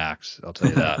in on Max. I'll tell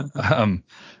you that.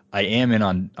 I am in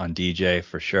on DJ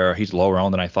for sure. He's lower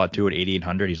owned than I thought too at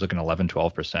 8,800. He's looking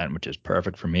 11-12%, which is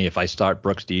perfect for me. If I start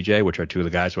Brooks DJ, which are two of the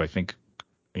guys who I think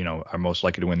are most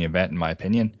likely to win the event in my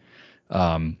opinion,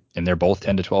 and they're both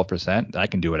 10 to 12%, I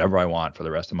can do whatever I want for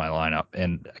the rest of my lineup.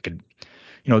 And I could,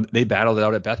 they battled it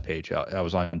out at Bethpage. I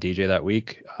was on DJ that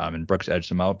week, and Brooks edged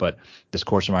them out. But this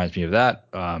course reminds me of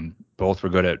that. Both were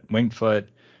good at winged foot.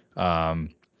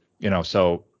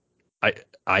 So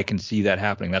I can see that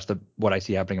happening. That's what I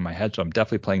see happening in my head. So I'm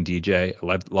definitely playing DJ.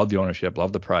 I love the ownership,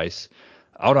 love the price.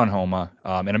 Out on Homa,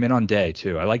 and I'm in on Day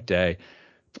too. I like Day.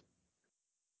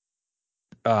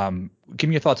 Give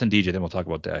me your thoughts on DJ, then we'll talk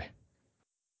about Day.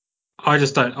 I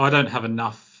don't have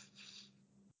enough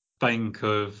bank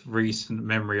of recent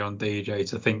memory on DJ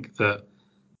to think that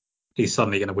he's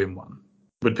suddenly going to win one,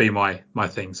 would be my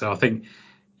thing. So I think,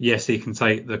 yes, he can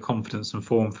take the confidence and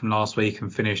form from last week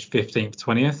and finish 15th,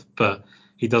 20th, but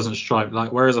he doesn't strike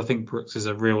whereas I think Brooks is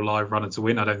a real live runner to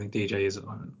win, I don't think DJ is at the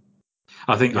moment.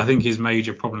 I think his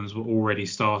major problems were already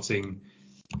starting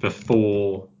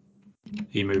before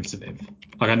he moved to Liv.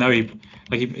 I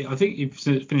think he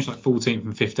finished 14th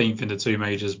and 15th in the two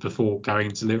majors before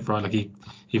going to Liv, right?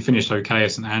 He finished okay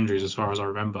at St Andrews as far as I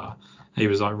remember. He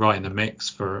was right in the mix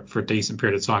for a decent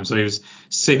period of time. So he was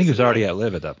sixth. I think he was already at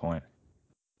Liv at that point.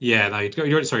 Yeah, no, he'd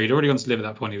already gone to Liv at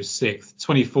that point. He was sixth,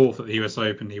 24th at the US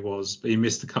Open. But he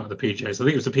missed the cut of the PGA. So I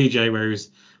think it was the PGA where he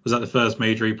was at the first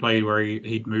major he played where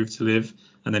he'd moved to Liv,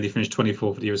 and then he finished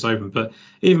 24th at the US Open. But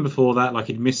even before that,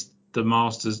 he'd missed the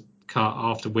Masters cut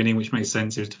after winning, which makes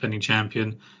sense. He was defending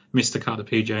champion, missed the cut of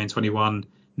the PGA in 21,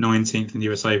 19th in the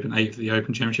US Open, 8th at the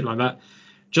Open Championship, like that.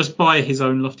 Just by his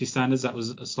own lofty standards, that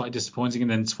was slightly disappointing.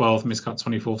 And then 12th, missed cut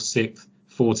 24th, 6th,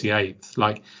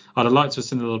 48th. I'd have liked to have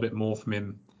seen a little bit more from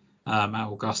him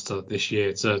at Augusta this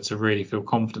year to really feel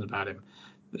confident about him.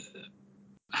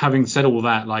 Having said all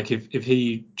that, if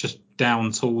he just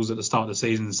down tools at the start of the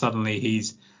season and suddenly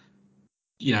he's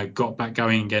got back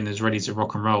going again, is ready to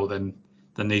rock and roll, then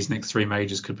these next three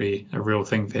majors could be a real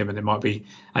thing for him, and it might be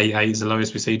 8.8 is the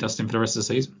lowest we see Dustin for the rest of the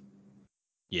season.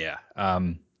 Yeah.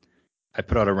 I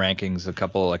put out a rankings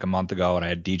a month ago, and I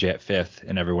had DJ at 5th,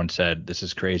 and everyone said, this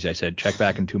is crazy. I said, check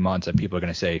back in 2 months, and people are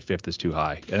going to say 5th is too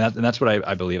high. And that's what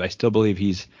I believe. I still believe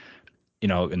he's,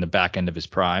 in the back end of his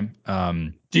prime.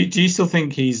 Do you still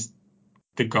think he's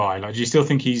the guy? Do you still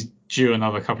think he's due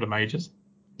another couple of majors?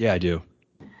 Yeah, I do.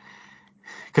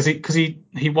 Because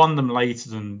he won them later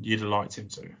than you'd have liked him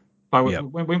to. Yep.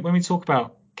 When we talk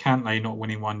about Cantlay not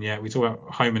winning one yet, we talk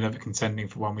about Homa never contending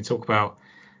for one. We talk about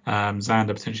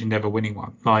Xander potentially never winning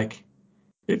one.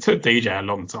 It took DJ a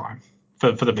long time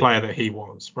for the player that he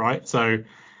was, right? So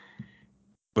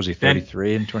was he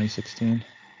 33 in 2016?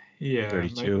 Yeah,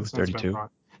 32. Right.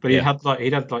 But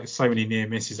he'd had so many near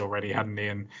misses already, hadn't he?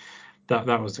 And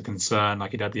that was the concern.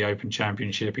 He'd had the Open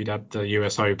Championship, he'd had the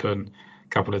US Open a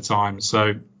couple of times.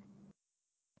 So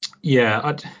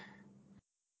yeah,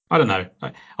 I don't know.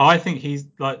 I think he's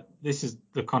this is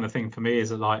the kind of thing for me is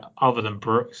that other than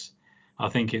Brooks, I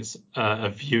think it's a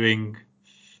viewing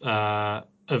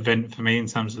event for me in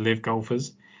terms of live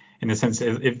golfers, in the sense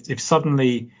that if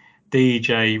suddenly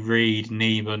DJ, Reed,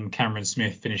 Neiman, Cameron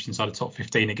Smith finished inside the top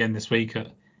 15 again this week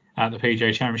at the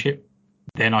PGA Championship,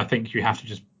 then I think you have to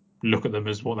just look at them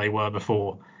as what they were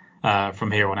before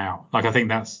from here on out. I think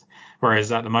that's,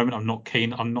 whereas at the moment I'm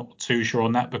not too sure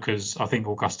on that, because I think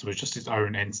Augusta was just its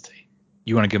own entity.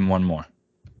 You want to give him one more?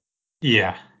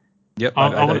 Yeah. Yep.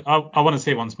 I want to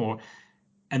see it once more.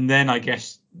 And then I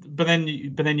guess, but then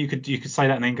you could say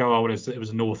that and then go, it was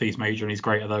a Northeast major and he's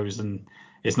great at those, and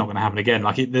it's not going to happen again.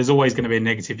 There's always going to be a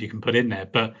negative you can put in there.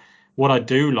 But what I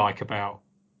do like about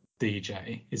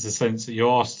DJ is the sense that you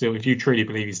are still, if you truly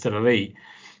believe he's still elite,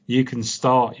 you can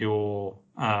start your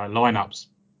lineups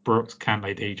Brooks,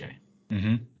 Cantlay, DJ.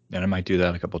 Mm-hmm. And I might do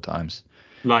that a couple of times.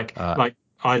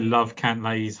 I love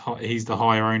Cantlay. He's the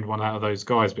higher owned one out of those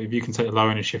guys. But if you can take the low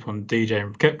ownership on DJ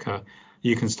and Koepka,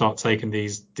 you can start taking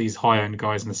these high owned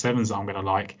guys in the sevens that I'm going to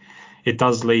like. It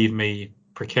does leave me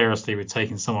precariously with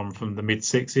taking someone from the mid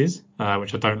sixes,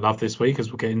 which I don't love this week, as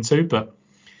we'll get into. But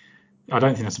I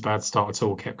don't think that's a bad start at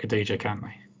all. Koepka, DJ,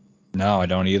 Cantlay. No, I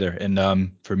don't either.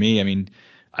 And for me,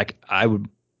 I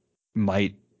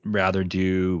might rather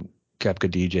do Koepka,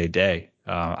 DJ, Day.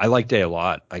 I like Day a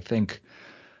lot. I think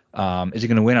Is he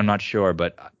going to win? I'm not sure,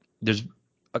 but there's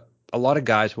a lot of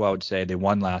guys who I would say they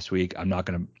won last week. I'm not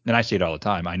going to, and I say it all the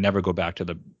time. I never go back to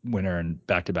the winner in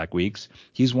back-to-back weeks.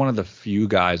 He's one of the few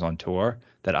guys on tour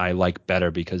that I like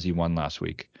better because he won last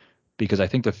week. Because I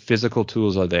think the physical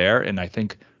tools are there, and I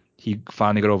think he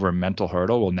finally got over a mental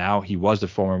hurdle. Well, now he was the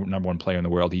former number one player in the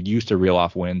world. He used to reel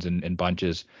off wins in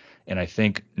bunches, and I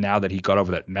think now that he got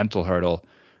over that mental hurdle,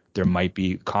 there might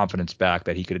be confidence back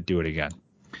that he could do it again.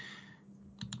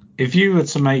 If you were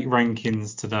to make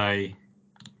rankings today,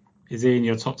 is he in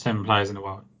your top 10 players in the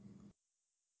world?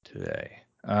 Today.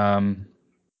 That's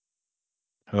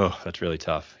really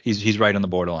tough. He's right on the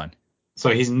borderline. So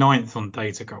he's 9th on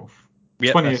Data Golf.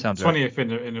 Yeah, 20th, that sounds right. 20th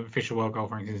in the official world golf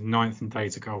rankings, he's 9th in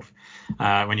Data Golf.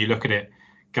 When you look at it,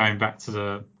 going back to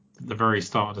the very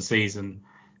start of the season,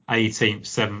 18th,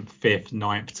 7th, 5th,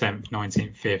 9th, 10th,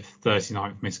 19th, 5th,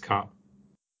 39th miscut,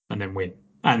 and then win.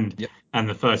 And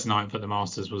the 39th at the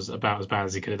Masters was about as bad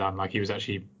as he could have done. Like, he was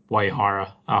actually way higher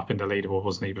up in the leaderboard,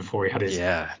 wasn't he, before he had his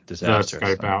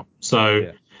vertigo bout.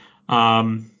 So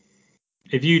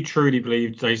if you truly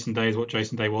believe Jason Day is what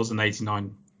Jason Day was, then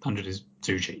 8,900 is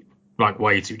too cheap, like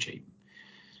way too cheap.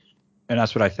 And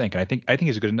that's what I think. And I think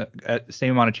he's a good enough,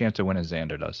 same amount of chance to win as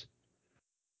Xander does.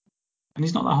 And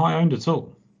he's not that high owned at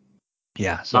all.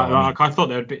 Yeah. So I thought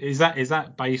there would be. Is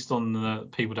that based on the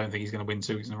people don't think he's going to win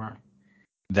 2 weeks in a row?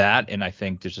 That, and I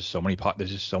think there's just so many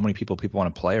people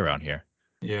want to play around here.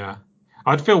 Yeah,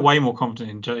 I'd feel way more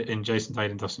confident in Jason Day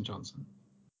than Dustin Johnson.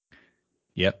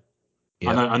 Yep.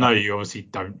 I know you obviously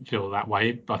don't feel that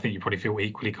way, but I think you probably feel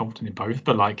equally confident in both.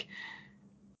 But like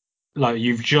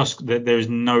you've just there is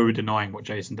no denying what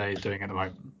Jason Day is doing at the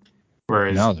moment.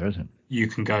 Whereas no, there isn't. You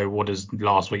can go, what does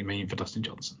last week mean for Dustin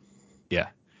Johnson? Yeah.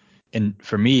 And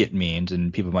for me, it means,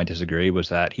 and people might disagree, was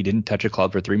that he didn't touch a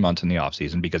club for 3 months in the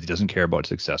offseason because he doesn't care about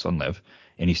success on live.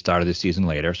 And he started the season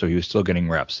later, so he was still getting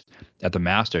reps. At the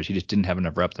Masters, he just didn't have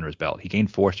enough reps under his belt. He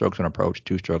gained 4 strokes on approach,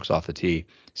 2 strokes off the tee,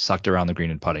 sucked around the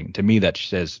green and putting. To me, that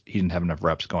says he didn't have enough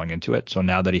reps going into it. So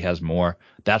now that he has more,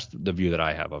 that's the view that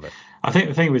I have of it. I think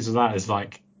the thing with that is,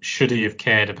 like, should he have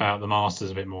cared about the Masters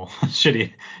a bit more? should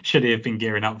he have been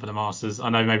gearing up for the Masters? I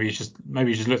know maybe he's just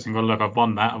looked and gone, look, I've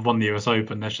won that. I've won the US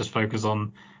Open. Let's just focus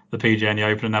on the PGA and the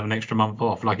Open and have an extra month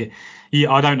off. Like,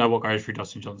 I don't know what goes through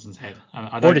Dustin Johnson's head.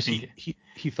 I don't think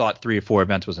he thought 3 or 4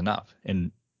 events was enough,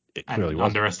 and it clearly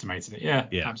wasn't. Underestimated it. Yeah,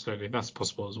 absolutely. That's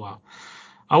possible as well.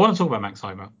 I want to talk about Max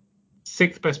Homa,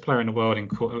 6th best player in the world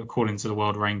according to the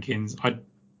world rankings. I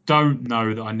don't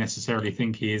know that I necessarily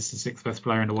think he is the 6th best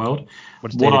player in the world.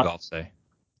 What does Data Golf say?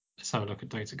 Let's have a look at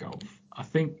Data Golf. I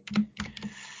think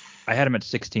I had him at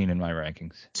 16 in my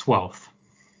rankings. 12th.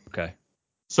 Okay.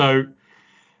 So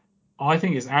I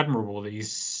think it's admirable that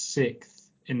he's 6th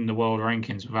in the world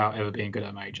rankings without ever being good at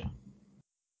a major.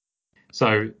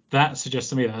 So that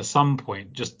suggests to me that at some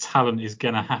point, just talent is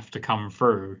going to have to come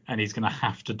through, and he's going to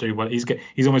have to do well. He's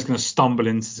almost going to stumble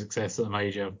into success at a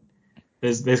major.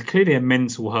 There's clearly a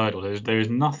mental hurdle. There is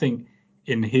nothing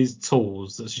in his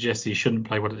tools that suggests he shouldn't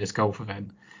play well at this golf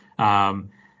event,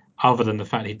 other than the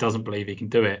fact he doesn't believe he can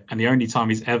do it. And the only time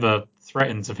he's ever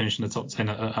threatened to finish in the top 10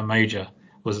 at a major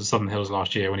was at Southern Hills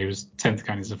last year when he was 10th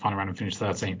going into the final round and finished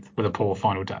 13th with a poor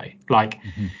final day.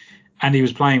 And he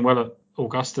was playing well at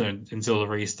Augusta until the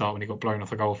restart when he got blown off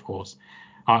the golf course.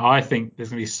 I think there's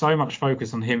going to be so much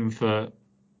focus on him for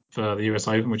the US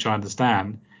Open, which I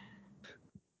understand.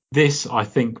 This, I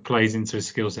think, plays into his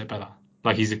skill set better.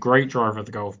 Like, he's a great driver of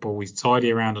the golf ball. He's tidy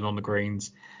around and on the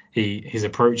greens. His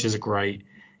approaches are great.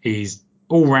 He's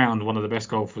all round one of the best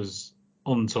golfers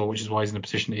on tour, which is why he's in the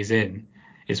position that he's in.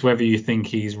 It's whether you think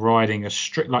he's riding a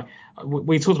strict, like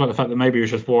we talked about the fact that maybe he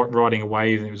was just riding a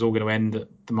wave and it was all going to end at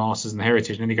the Masters and the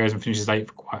Heritage, and then he goes and finishes 8th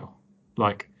for quail.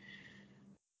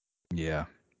 Yeah.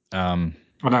 I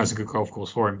know it's a good golf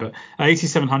course for him, but at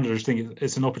 8,700, I just think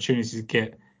it's an opportunity to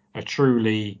get a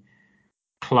truly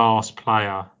class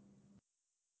player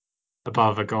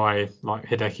above a guy like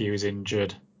Hideki who's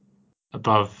injured,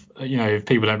 above, if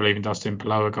people don't believe in Dustin,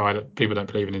 below a guy that people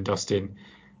don't believe in Dustin,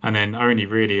 and then only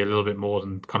really a little bit more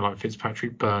than kind of like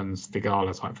Fitzpatrick, Burns,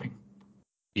 Thigala type thing.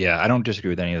 Yeah, I don't disagree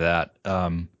with any of that.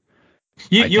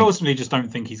 You ultimately just don't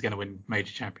think he's going to win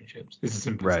major championships. It's as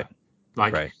simple as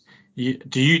that. Right.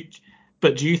 Do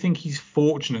you think he's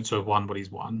fortunate to have won what he's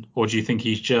won, or do you think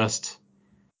he's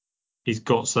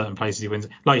got certain places he wins?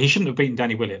 Like, he shouldn't have beaten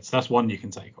Danny Willits. That's one you can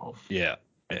take off. Yeah.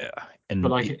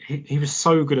 But he was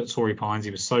so good at Torrey Pines. He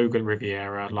was so good at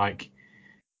Riviera.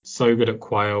 So good at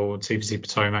Quail. TPC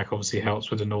Potomac obviously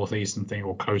helps with the northeastern thing,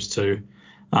 or close to.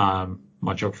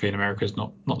 My geography in America is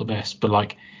not the best,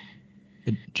 but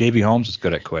JB Holmes is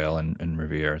good at Quail and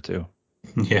Riviera too.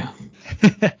 Yeah.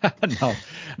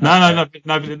 No,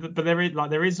 But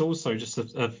there is also just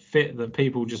a fit that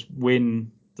people just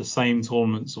win the same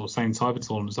tournaments or same type of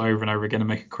tournaments over and over again and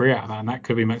make a career out of that, and that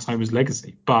could be Max Homa's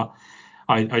legacy. But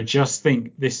I just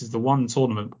think this is the one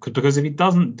tournament because if he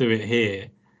doesn't do it here,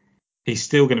 he's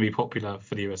still going to be popular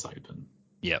for the US Open.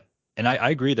 yeah, and I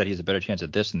agree that he has a better chance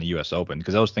at this than the US Open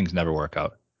because those things never work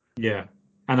out. Yeah,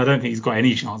 and I don't think he's got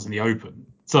any chance in the Open.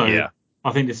 So Yeah.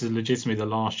 I think this is legitimately the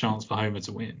last chance for Homa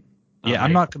to win. Yeah,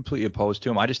 I'm not completely opposed to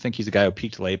him. I just think he's a guy who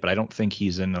peaked late, but I don't think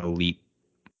he's an elite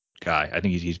guy. I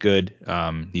think he's good.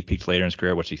 He peaked later in his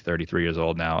career, which he's 33 years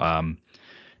old now.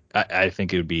 I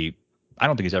think it would be. I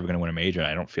don't think he's ever going to win a major. And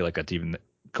I don't feel like that's even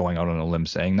going out on a limb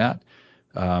saying that.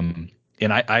 And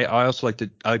I also like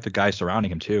the guys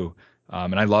surrounding him too.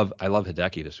 And I love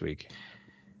Hideki this week.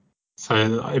 So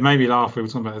it made me laugh. We were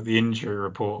talking about the injury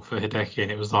report for Hideki,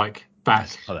 and it was like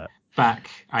back,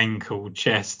 ankle,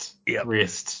 chest,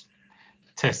 wrist,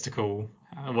 testicle,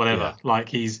 whatever. Yeah. Like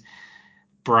he's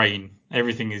brain,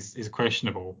 everything is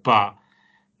questionable. But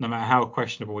no matter how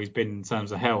questionable he's been in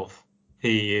terms of health,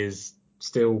 he is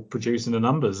still producing the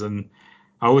numbers. And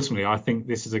ultimately, I think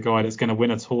this is a guy that's going to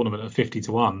win a tournament at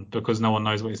 50-1 because no one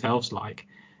knows what his health's like.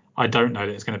 I don't know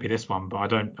that it's going to be this one, but I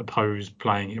don't oppose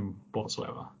playing him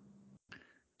whatsoever.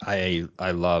 I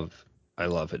love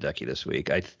Hideki this week.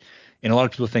 And a lot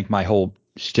of people think my whole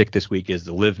shtick this week is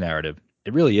the live narrative.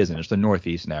 It really isn't. It's the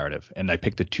Northeast narrative. And I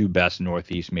picked the two best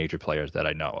Northeast major players that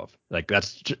I know of. Like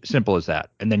that's simple as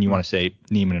that. And then you want to say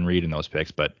Neiman and Reed in those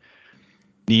picks, but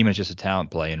Neiman is just a talent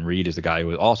play, and Reed is the guy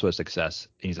who is also a success.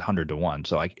 And he's 100-1.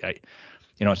 So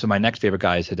so my next favorite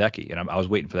guy is Hideki, and I was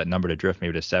waiting for that number to drift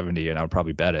maybe to 70, and I would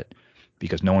probably bet it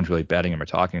because no one's really betting him or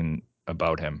talking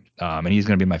about him. And he's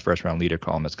going to be my first round leader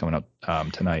column that's coming up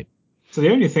tonight. So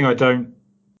the only thing I don't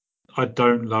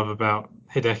love about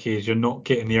Hideki is you're not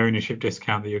getting the ownership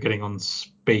discount that you're getting on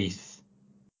Spieth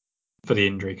for the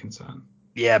injury concern.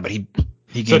 Yeah, but he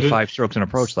gained 5 strokes in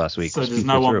approach last week. So does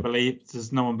no one believe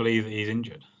that he's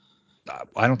injured?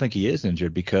 I don't think he is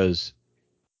injured because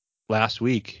last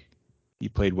week he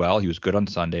played well. He was good on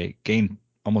Sunday. Gained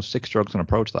almost 6 strokes in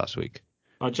approach last week.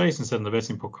 Like Jason said on the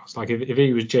betting podcast, like if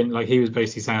he was he was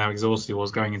basically saying how exhausted he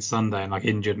was going into Sunday and like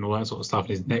injured and all that sort of stuff,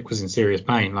 and his neck was in serious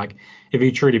pain. Like if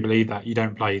you truly believe that, you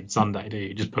don't play Sunday, do you?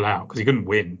 You just pull out because he couldn't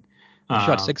win. He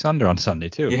shot 6 under on Sunday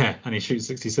too. Yeah, and he shoots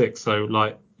 66. So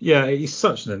like, yeah, he's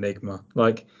such an enigma.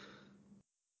 Like,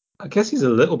 I guess he's a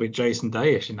little bit Jason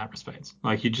Day-ish in that respect.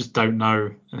 Like you just don't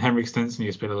know. And Henrik Stenson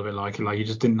used to be a little bit like it. Like you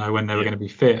just didn't know when they were going to be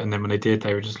fit, and then when they did,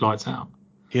 they were just lights out.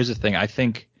 Here's the thing. I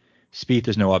think Spieth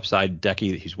is no upside.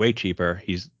 Decky, he's way cheaper.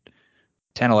 He's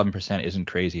 10-11% isn't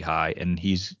crazy high, and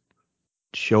he's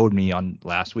showed me on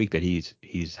last week that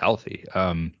he's healthy.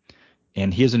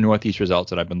 And here's the Northeast results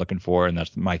that I've been looking for, and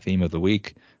that's my theme of the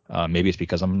week. Maybe it's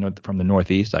because I'm from the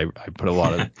Northeast. I put a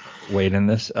lot of weight in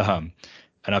this, and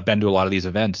I've been to a lot of these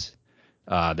events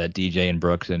that DJ and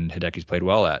Brooks and Hideki's played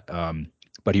well at.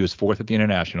 But he was 4th at the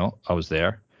International. I was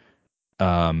there.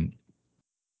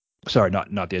 Sorry,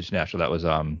 not the International. That was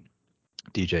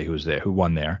DJ who was there, who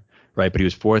won there, right? But he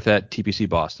was 4th at TPC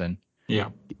Boston. Yeah.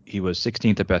 He was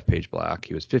 16th at Bethpage Black.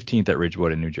 He was 15th at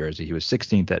Ridgewood in New Jersey. He was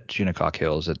 16th at Shinnecock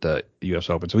Hills at the U.S.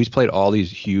 Open. So he's played all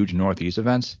these huge Northeast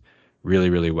events really,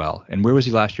 really well. And where was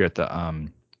he last year at the I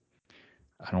don't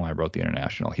know why I wrote the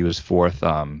International. He was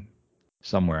 4th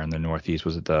somewhere in the Northeast.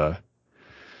 Was it the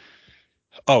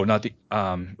not the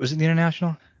was it the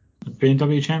International? The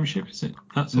BMW Championship, is it?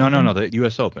 No, the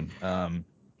U.S. Open.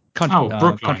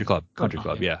 Brookline. Country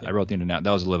Club. Yeah. I wrote the International.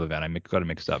 That was a live event. I got it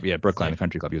mixed up. Yeah, Brookline, the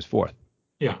Country Club. He was 4th.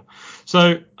 Yeah.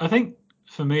 So I think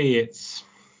for me, I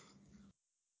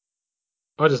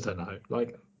just don't know.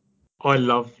 Like,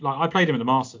 I played him at the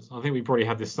Masters. I think we probably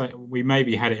had this. We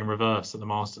maybe had it in reverse at the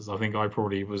Masters. I think I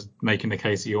probably was making the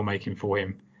case that you're making for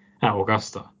him at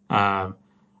Augusta. I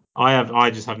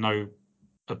just have no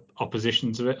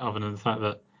opposition to it, other than the fact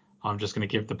that I'm just going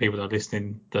to give the people that are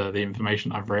listening the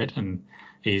information I've read, and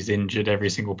he's injured every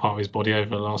single part of his body over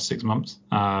the last 6 months.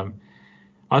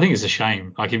 I think it's a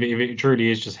shame. Like if it truly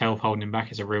is just health holding him back,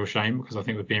 it's a real shame because I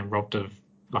think we're being robbed of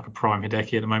like a prime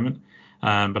Hideki at the moment.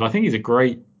 But I think he's a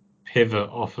great pivot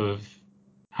off of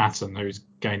Hatton, who's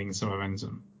gaining some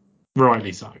momentum.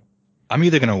 Rightly so. I'm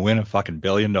either going to win a fucking $1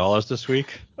 billion this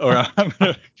week or I'm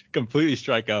going to completely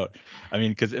strike out. I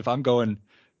mean, because if I'm going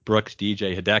Brooks,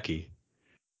 DJ, Hideki,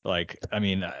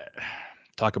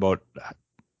 talk about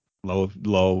low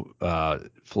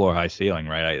floor, high ceiling,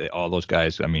 right? All those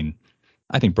guys,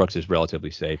 I think Brooks is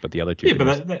relatively safe, but the other two. Yeah,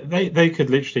 but they could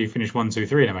literally finish 1, 2,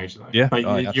 3 in a major though. Yeah,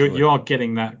 you are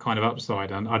getting that kind of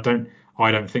upside, and I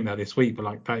I don't think that this week, but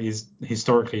like that is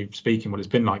historically speaking what it's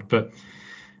been like. But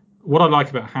what I like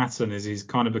about Hatton is he's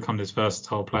kind of become this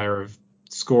versatile player of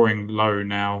scoring low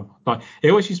now. Like it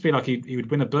always used to be like he would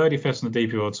win a birdie fest on the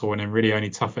DP World Tour and then really only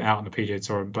tough it out on the PGA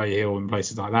Tour and Bay Hill and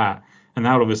places like that. And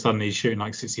now all of a sudden he's shooting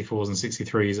like 64s and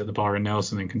 63s at the Byron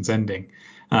Nelson and contending.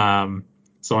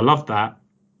 So I love that.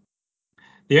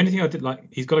 The only thing I did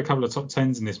like, he's got a couple of top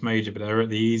tens in this major, but they're at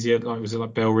the easier, like was it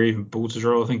like Bell Reeve and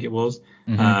Baltusrol, I think it was,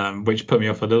 which put me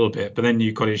off a little bit. But then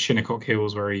you've got his Shinnecock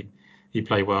Hills where he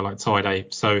played well, like tied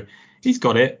eighth. So he's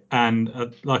got it,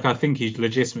 and like I think he's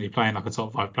legitimately playing like a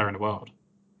top 5 player in the world.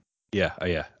 Yeah.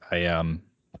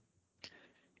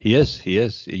 He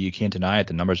is. You can't deny it.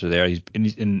 The numbers are there. He's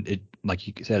in it, like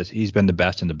you said, he's been the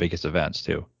best in the biggest events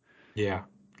too. Yeah,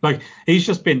 like he's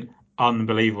just been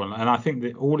unbelievable, and I think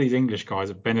that all these English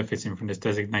guys are benefiting from this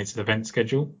designated event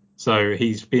schedule. So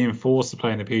he's being forced to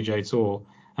play in the PGA Tour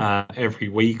every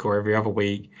week or every other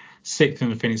week. 6th in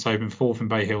the Phoenix Open, 4th in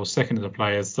Bay Hill, 2nd of the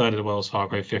Players, 3rd of the Wells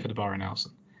Fargo, 5th of the Byron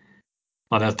Nelson.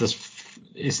 Like that's just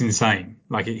it's insane.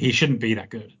 Like he shouldn't be that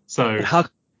good. So but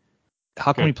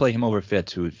how can we play him over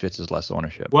Fitz, who Fitz is less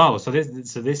ownership? Well, so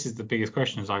this is the biggest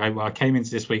question. Is like I came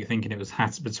into this week thinking it was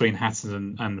between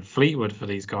Hatton and Fleetwood for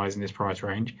these guys in this price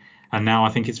range, and now I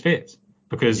think it's Fitz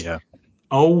because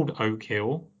old Oak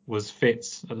Hill was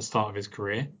Fitz at the start of his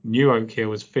career. New Oak Hill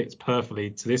was Fitz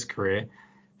perfectly to this career.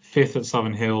 5th at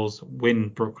Southern Hills, win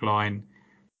Brookline.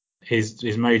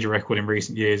 His major record in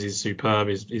recent years is superb.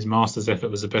 His Masters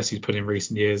effort was the best he's put in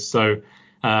recent years. So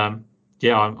I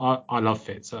love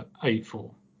Fitz at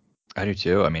 8-4. I do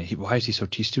too. I mean, why is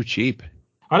he's too cheap?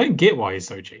 I don't get why he's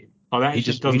so cheap. Like he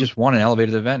just won an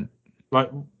elevated event.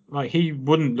 Like he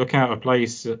wouldn't look out of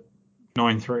place at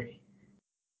 9-3.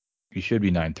 He should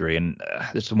be 9-3, and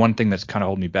that's the one thing that's kind of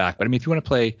holding me back. But I mean, if you want to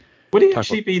play, would he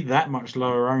actually be that much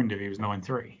lower owned if he was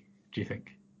 9-3? Do you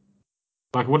think?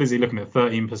 Like, what is he looking at?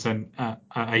 13% at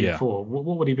 8-4. Yeah.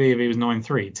 What would he be if he was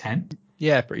 9-3? 10?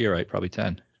 Yeah, you're right, probably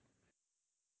 10.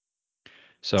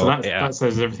 So that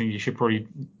says everything you should probably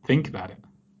think about it.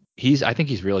 I think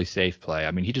he's really safe play.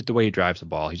 I mean, the way he drives the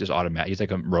ball, he's just automatic. He's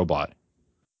like a robot.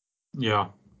 Yeah,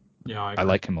 I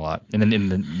like him a lot. And then in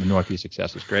the Northeast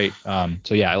success is great.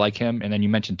 So yeah, I like him. And then you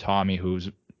mentioned Tommy,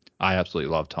 I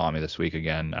absolutely love Tommy this week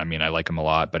again. I mean, I like him a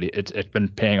lot, but it's been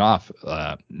paying off.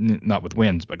 Not with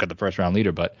wins, but got the first round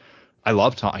leader. But I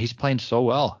love Tom. He's playing so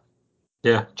well.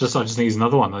 Yeah, I just think he's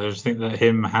another one. I just think that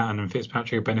him, Hatton, and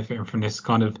Fitzpatrick are benefiting from this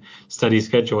kind of steady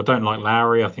schedule. I don't like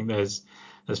Lowry. I think there's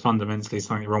fundamentally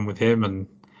something wrong with him, and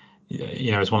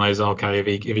it's one of those, okay,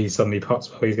 if he suddenly puts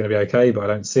well, he's going to be okay, but I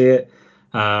don't see it.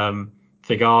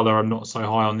 Thigala, I'm not so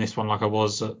high on this one like I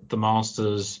was at the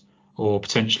Masters or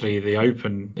potentially the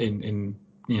Open in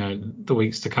the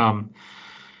weeks to come.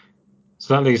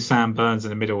 So that leaves Sam Burns in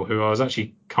the middle, who I was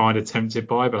actually kind of tempted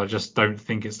by, but I just don't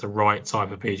think it's the right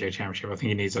type of PGA Championship. I think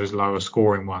he needs those lower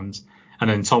scoring ones. And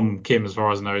then Tom Kim, as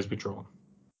far as I know, is withdrawn.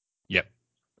 Yep.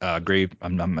 Agree.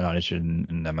 I'm not interested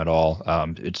in them at all.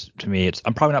 I'm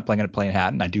probably not playing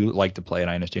Hatton. I do like to play,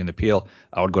 and I understand the appeal.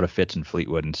 I would go to Fitz and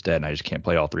Fleetwood instead, and I just can't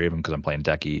play all three of them because I'm playing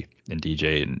Decky and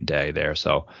DJ and Day there.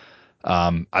 So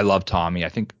I love Tommy. I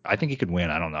think he could win.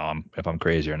 I don't know if I'm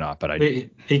crazy or not, but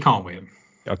he can't win.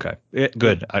 Okay,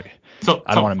 good. I don't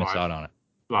want to miss out on it.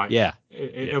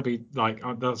 It'll be like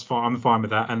that's fine. I'm fine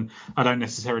with that, and I don't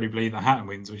necessarily believe that Hatton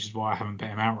wins, which is why I haven't bet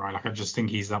him outright. Like I just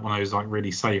think he's that one of those like really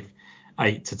safe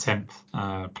 8th to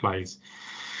 10th plays.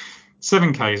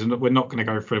 7Ks, and we're not going to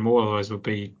go through them all. Otherwise, we'll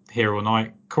be here all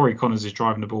night. Corey Connors is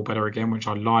driving the ball better again, which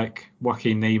I like.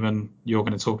 Joaquin Neiman, you're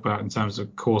going to talk about in terms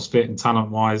of course fit and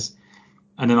talent wise.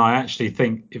 And then I actually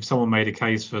think if someone made a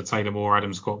case for Taylor Moore,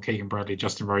 Adam Scott, Keegan Bradley,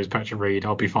 Justin Rose, Patrick Reed,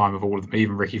 I'll be fine with all of them,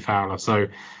 even Ricky Fowler. So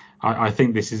I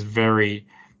think this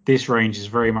range is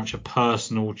very much a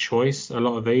personal choice. A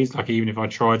lot of these, like even if I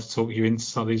tried to talk you into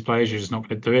some of these players, you're just not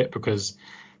going to do it because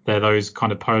they're those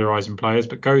kind of polarizing players.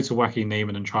 But go to Joaquin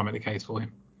Neiman and try and make the case for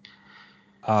him.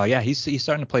 Yeah, he's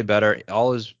starting to play better.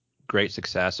 All his great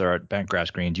success are at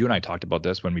Bentgrass greens. You and I talked about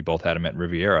this when we both had him at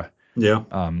Riviera. Yeah.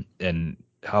 And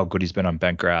how good he's been on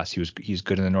bent grass. He's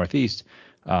good in the Northeast.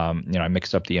 I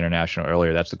mixed up the International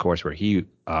earlier. That's the course where he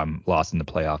lost in the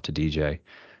playoff to DJ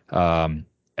on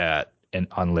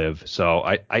Live. So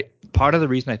I part of the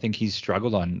reason I think he's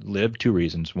struggled on Live, two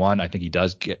reasons. One, I think he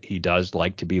does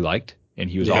like to be liked, and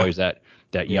he was always that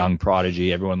young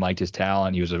prodigy. Everyone liked his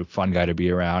talent. He was a fun guy to be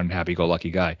around,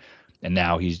 happy-go-lucky guy. And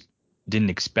now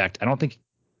didn't expect. I think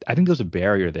there was a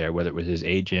barrier there, whether it was his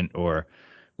agent or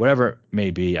whatever it may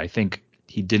be. I think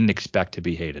he didn't expect to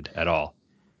be hated at all.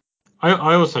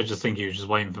 I also just think he was just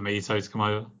waiting for Mito to come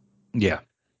over. Yeah.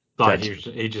 Like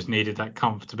he just needed that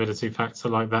comfortability factor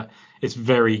like that. It's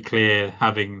very clear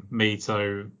having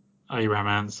Mito, Abraham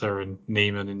Answer, and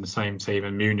Neiman in the same team,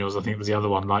 and Munoz, I think was the other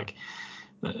one. Like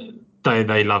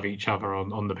they love each other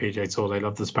on the PGA Tour. They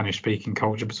love the Spanish speaking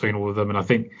culture between all of them, and I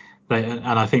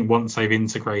think once they've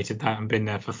integrated that and been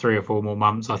there for 3 or 4 more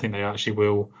months, I think they actually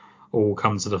will all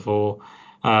come to the fore.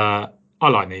 I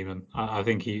like Neiman. I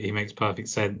think he makes perfect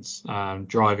sense.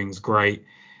 Driving's great.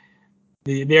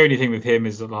 The only thing with him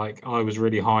is that like I was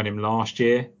really high on him last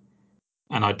year,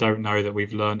 and I don't know that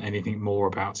we've learned anything more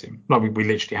about him. Like we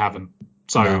literally haven't.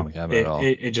 So no, we haven't at all.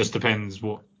 It just depends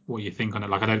what you think on it.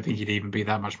 Like I don't think he'd even be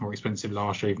that much more expensive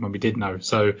last year, even when we did know.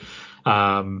 So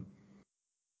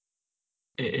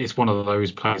it's one of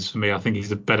those plays for me. I think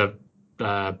he's a better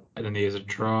than he is a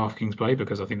DraftKings play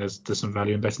because I think there's some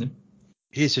value investing in him.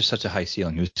 He's just such a high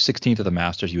ceiling. He was 16th of the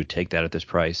Masters. You would take that at this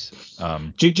price.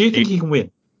 Do you think he can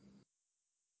win?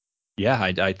 Yeah,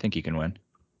 I think he can win.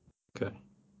 Okay.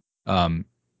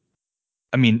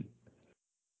 I mean,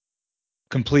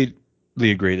 completely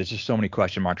agree. There's just so many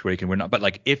question marks where he can win. But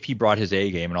like, if he brought his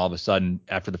A game and all of a sudden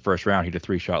after the first round he had a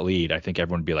 3-shot lead, I think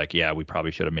everyone would be like, yeah, we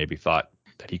probably should have maybe thought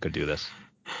that he could do this.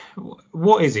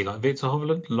 What is he like, Victor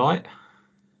Hovland light?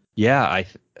 Yeah,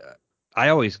 I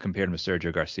always compared him to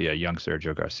Sergio Garcia, young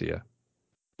Sergio Garcia.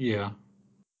 Yeah,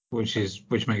 which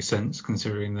makes sense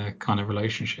considering their kind of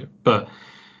relationship. But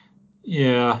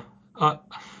yeah, I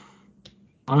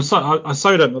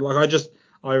so don't like.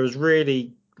 I was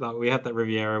really like we had that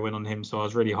Riviera win on him, so I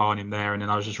was really high on him there, and then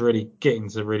I was just really getting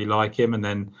to really like him,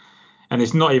 and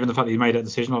it's not even the fact that he made that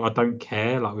decision. Like I don't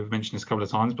care. Like we've mentioned this a couple of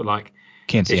times, but like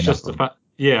Can't say it's enough just the fact.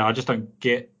 Yeah, I just don't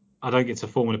get. I don't get to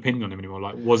form an opinion on him anymore.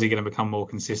 Like, was he going to become more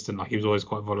consistent? Like, he was always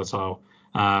quite volatile.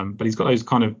 But he's got those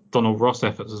kind of Donald Ross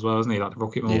efforts as well, hasn't he? Like the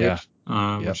Rocket Mortgage,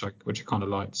 which I kind of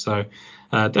liked. So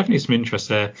definitely some interest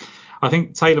there. I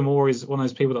think Taylor Moore is one of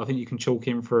those people that I think you can chalk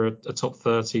in for a top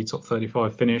 30, top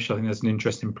 35 finish. I think that's an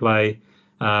interesting play.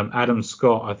 Adam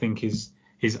Scott, I think his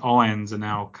irons are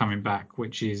now coming back,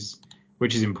 which is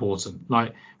important.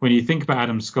 Like when you think about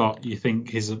Adam Scott, you think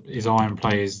his iron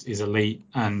play is elite,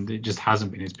 and it just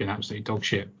hasn't been. It's been absolutely dog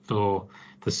shit for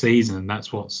the season, and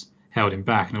that's what's held him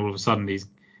back. And all of a sudden,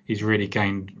 he's really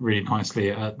gained really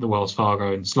nicely at the Wells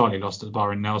Fargo and slightly lost at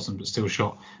Byron Nelson, but still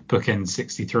shot bookend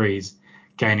 63s,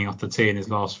 gaining off the tee in his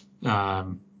last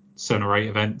 7 or 8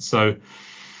 events. So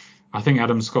I think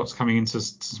Adam Scott's coming into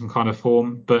some kind of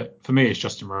form, but for me, it's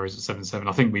Justin Rose at 7-7.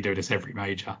 I think we do this every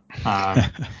major.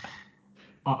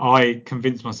 I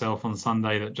convinced myself on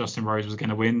Sunday that Justin Rose was going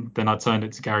to win. Then I turned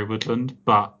it to Gary Woodland,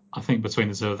 but I think between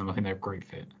the two of them, I think they're a great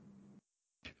fit.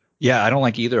 Yeah, I don't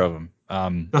like either of them.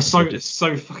 That's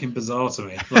so fucking bizarre to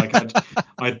me. Like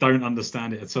I don't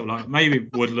understand it at all. Like maybe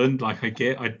Woodland, like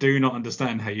I do not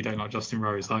understand how you don't like Justin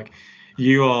Rose. Like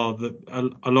you are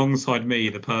alongside me,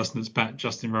 the person that's backed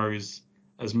Justin Rose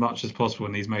as much as possible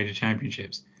in these major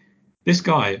championships. This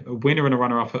guy, a winner and a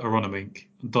runner-up at Aronimink,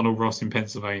 Donald Ross in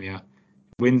Pennsylvania,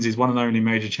 wins his one and only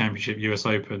major championship, US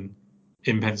Open,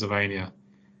 in Pennsylvania.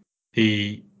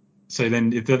 So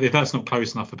then, if that's not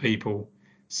close enough for people,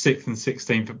 6th and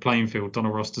 16th at Plainfield,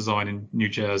 Donald Ross Design in New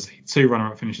Jersey. 2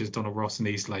 runner-up finishes, Donald Ross in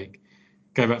Eastlake.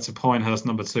 Go back to Pinehurst,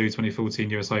 number 2, 2014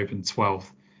 US Open,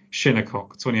 12th.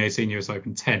 Shinnecock, 2018 US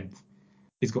Open, 10th.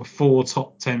 He's got 4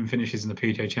 top 10 finishes in the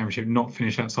PGA Championship, not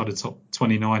finished outside the top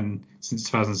 29 since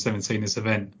 2017, this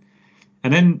event.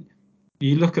 And then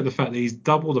you look at the fact that he's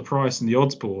double the price in the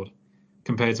odds board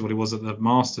compared to what he was at the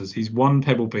Masters. He's won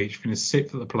Pebble Beach, finished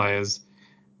 6th at the Players,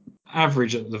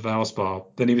 average at the Valspar.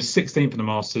 Then he was 16th at the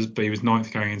Masters, but he was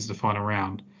 9th going into the final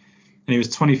round. And he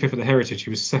was 25th at the Heritage. He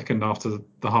was 2nd after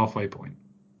the halfway point.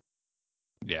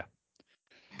 Yeah.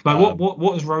 Like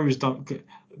what has Rose done?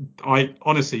 I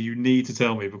honestly, you need to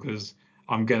tell me because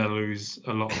I'm gonna lose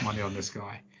a lot of money on this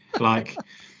guy. Like,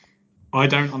 I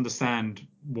don't understand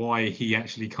why he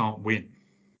actually can't win.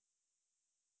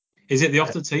 Is it the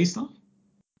off the tee stuff?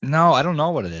 No, I don't know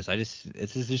what it is.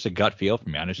 It's just a gut feel for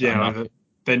me.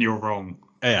 Then you're wrong.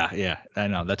 Yeah, I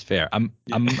know that's fair.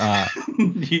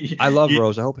 I love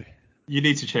Rose. I hope you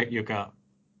need to check your gut.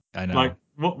 I know. Like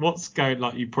what's going?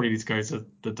 Like you probably need to go to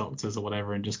the doctors or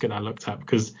whatever and just get that looked at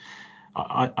because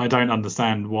I don't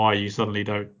understand why you suddenly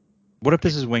don't. What if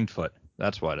this is winged foot?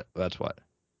 That's what.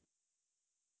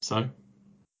 So.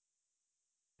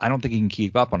 I don't think he can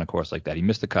keep up on a course like that. He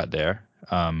missed the cut there.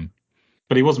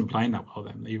 But he wasn't playing that well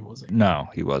then, either, was he? No,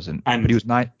 he wasn't. And but he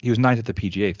was ninth at the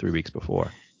PGA 3 weeks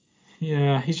before.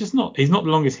 Yeah, he's not the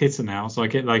longest hitter now, so I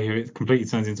get like if it completely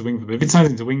turns into wing fit. But if it turns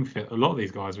into wing fit, a lot of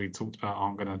these guys we talked about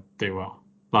aren't going to do well.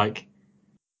 Like,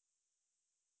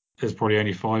 there's probably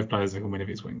only 5 players that can win if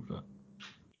it's wing fit.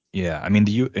 Yeah, I mean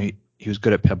he was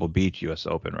good at Pebble Beach U.S.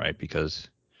 Open, right? Because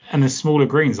And the smaller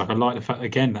greens, like I like the fact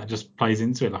again that just plays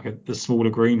into it, like the smaller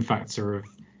green factor of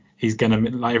he's gonna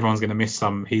like everyone's gonna miss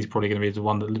some, he's probably gonna be the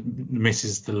one that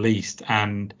misses the least,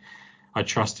 and I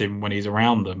trust him when he's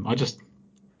around them.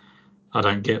 I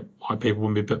don't get why people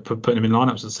wouldn't be putting him in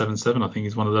lineups at 7-7. I think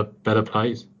he's one of the better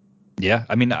plays. yeah,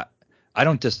 I mean I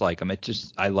don't dislike him. It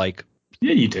just I like.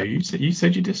 Yeah, you do. You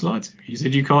said you disliked him. You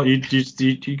said you can't.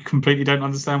 You completely don't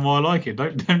understand why I like him.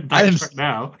 Don't I didn't backtrack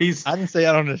now. I didn't say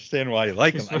I don't understand why you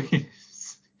like him.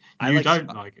 I You like don't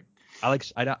like him. I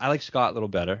like Scott a little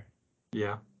better.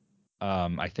 Yeah,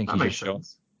 I think that he's makes just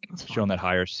sense. That's shown fine. that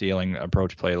higher ceiling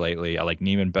approach play lately. I like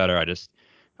Neiman better. I just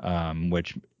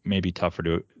which may be tougher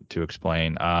to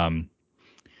explain. And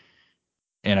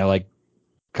I like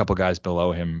a couple guys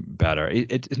below him better.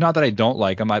 It's not that I don't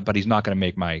like him, but he's not going to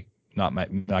make my not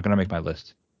going to make my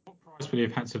list. What price would he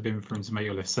have had to have been for him to make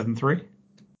your list? 7-3.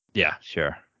 Yeah,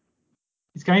 sure.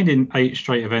 He's gained in 8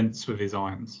 straight events with his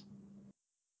irons.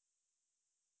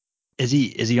 Is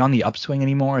he on the upswing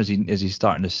anymore? Is he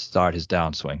starting to start his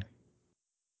downswing?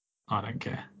 I don't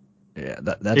care. Yeah,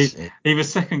 that's it. He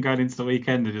was second going into the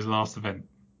weekend at his last event,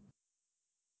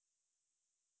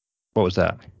 What was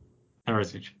that?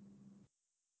 Heritage.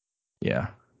 Yeah,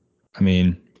 I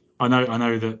mean, I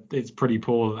know that it's pretty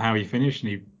poor how he finished,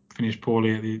 and he finished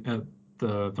poorly at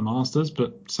the Masters,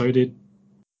 but so did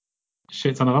a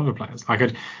shit ton of other players.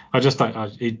 Like I just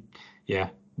don't. Yeah,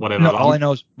 whatever. no. Like, All I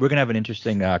know is we're gonna have an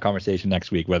interesting conversation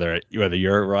next week, whether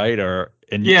you're right or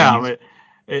yeah, I mean,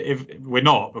 if we're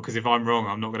not, because if I'm wrong,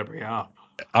 I'm not going to bring it up.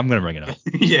 I'm gonna bring it up.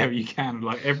 Yeah, you can.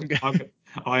 Like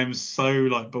I am so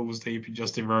like balls deep in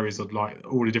Justin Rose of like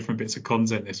all the different bits of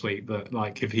content this week that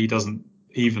like if he doesn't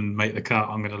even make the cut,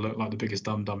 I'm going to look like the biggest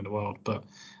dum in the world. But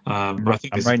I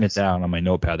think I'm writing it down on my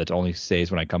notepad that only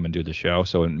says when I come and do the show.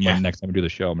 So yeah, when next time I do the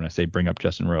show, I'm gonna say bring up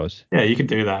Justin Rose. yeah, you can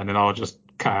do that, and then I'll just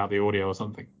cut out the audio or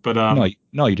something. But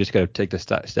No, you just gotta take the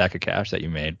stack of cash that you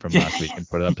made from yeah, last week and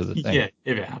put it up to the thing. yeah,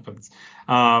 if it happens.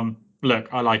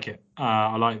 Look, I like it.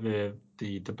 I like the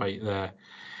debate there.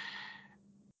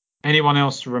 Anyone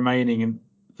else remaining in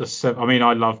the seven? I mean,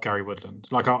 I love Gary Woodland.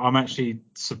 Like, I'm actually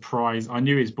surprised. I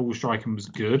knew his ball striking was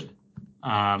good,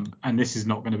 and this is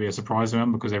not going to be a surprise to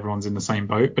him because everyone's in the same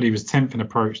boat. But he was 10th in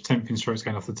approach, 10th in strokes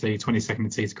going off the tee, 22nd in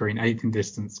tee to green, 8th in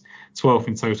distance, 12th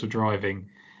in total driving,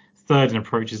 third in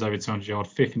approaches over 200 yards,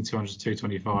 fifth in 200 to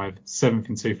 225, seventh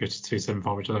in 250 to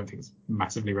 275, which I don't think is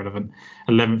massively relevant,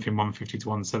 11th in 150 to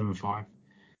 175.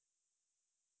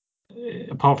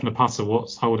 Apart from the putter,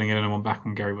 what's holding anyone back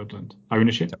on Gary Woodland?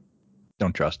 Ownership.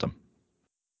 Don't trust him.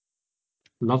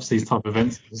 Loves these type of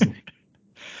events, doesn't he?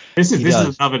 This He is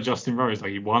does. another Justin Rose.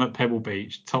 Like he won at Pebble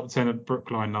Beach, top 10 at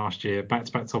Brookline last year,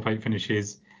 back-to-back top 8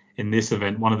 finishes in this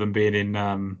event. One of them being in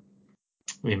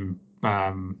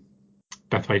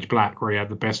Bethpage Black, where he had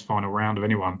the best final round of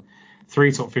anyone.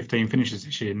 3 top 15 finishes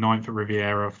this year: 9th at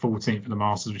Riviera, 14th at the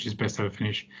Masters, which is best ever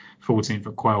finish, 14th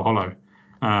at Quail Hollow.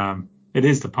 It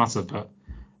is the putter, but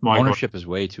my God, Ownership is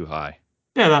way too high.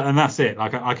 yeah, and that's it.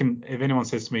 Like I can, if anyone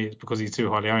says to me it's because he's too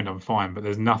highly owned, I'm fine. But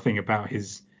there's nothing about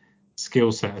his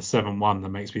skill set at 7-1 that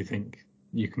makes me think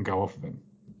you can go off of him.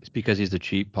 It's because he's the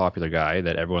cheap, popular guy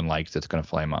that everyone likes that's going to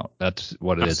flame out. That's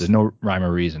what it is. There's That's no rhyme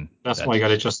or reason. that's why you go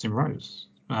to Justin Rose.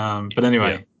 But Yeah.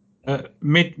 anyway,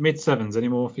 mid sevens. Any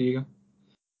more for you?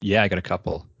 Yeah, I got a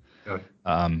couple. Go.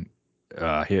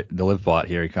 Here, the live bot,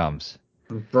 here he comes.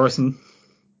 Bryson.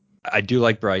 I do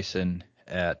like Bryson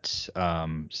at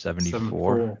 74.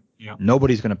 7-4. Yeah.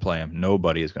 Nobody's going to play him.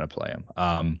 Nobody is going to play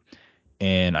him.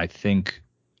 And I think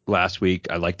last week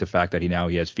I liked the fact that he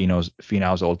has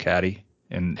Finau's old caddy.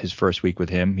 In his first week with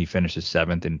him, he finished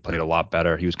 7th and played a lot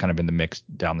better. He was kind of in the mix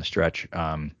down the stretch.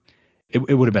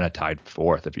 It would have been a tied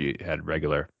 4th if you had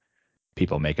regular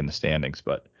people making the standings,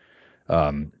 but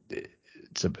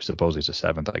supposedly it's a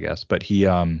 7th, I guess. But he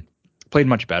played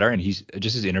much better, and he's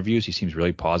just his interviews. He seems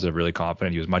really positive, really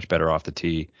confident. He was much better off the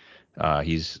tee.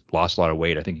 He's lost a lot of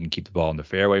weight. I think he can keep the ball in the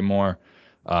fairway more.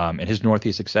 And his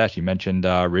Northeast success, you mentioned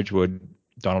Ridgewood,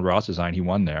 Donald Ross design. He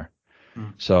won there.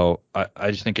 So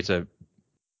I just think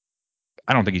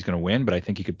I don't think he's going to win, but I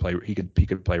think he could play. He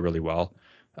could play really well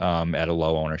at a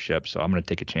low ownership. So I'm going to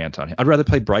take a chance on him. I'd rather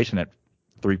play Bryson at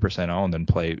 3% owned than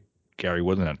play Gary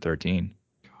Woodland at 13.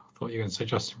 I thought you were going to say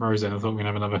Justin Rose. Then I thought we were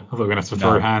going to have to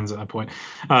throw No, hands at that point.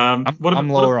 I'm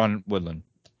lower on Woodland.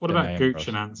 What than I about am Gooch Rose.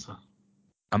 and Answer?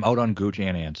 I'm out on Gooch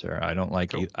and Answer. I don't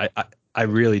like. Cool. I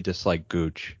really dislike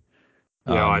Gooch.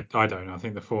 Yeah, I don't. I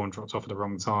think the form dropped off at the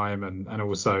wrong time, and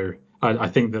also I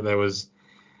think that there was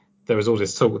there was all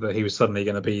this talk that he was suddenly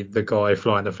going to be the guy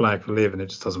flying the flag for Liv, and it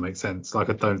just doesn't make sense. Like,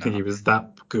 I don't think he was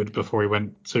that good before he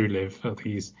went to Liv. I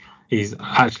think he's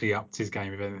actually upped his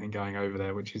game with anything going over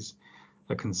there, which is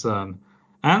a concern.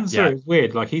 And so it's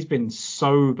weird. Like, he's been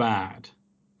so bad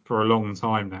for a long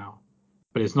time now,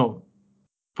 but it's not.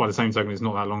 By the same token, it's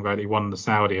not that long ago that he won the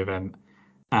Saudi event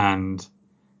and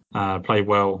played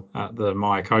well at the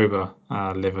Mayakoba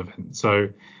Liv event. So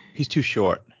he's too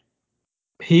short.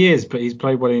 He is, but he's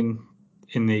played well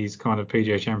in these kind of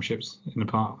PGA championships in the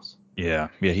past. Yeah,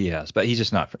 he has, but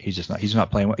he's not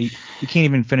playing well. He can't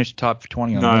even finish top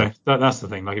 20 on No, that's the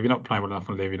thing. Like, if you're not playing well enough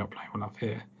on Liv, you're not playing well enough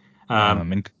here. I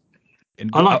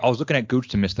was looking at Gooch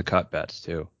to miss the cut bets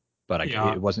too, but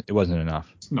it wasn't enough.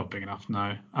 It's not big enough,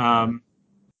 no.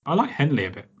 I like Henley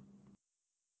a bit.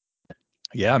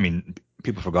 Yeah, I mean,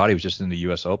 people forgot he was just in the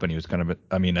U.S. Open. He was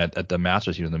at the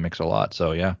Masters, he was in the mix a lot.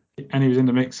 So yeah. And he was in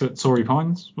the mix at Torrey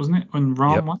Pines, wasn't it, when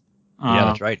Rahm won? Yeah,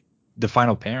 that's right. The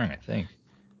final pairing, I think.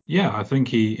 Yeah, I think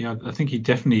he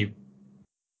definitely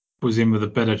was in with a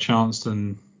better chance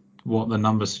than what the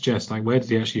numbers suggest. Like, where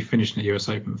did he actually finish in the US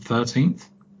Open? 13th?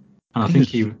 And I think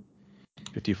he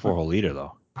 54-hole leader,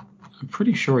 though. I'm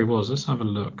pretty sure he was. Let's have a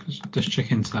look. Let's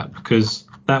check into that, because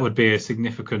that would be a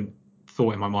significant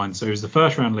thought in my mind. So he was the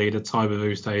first round leader, tied with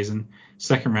Oosthuizen,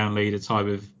 second round leader, tied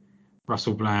with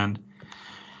Richard Bland,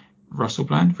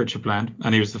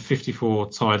 and he was the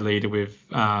 54 tied leader with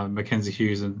Mackenzie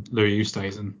Hughes and Louis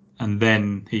Oosthuizen, and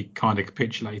then he kind of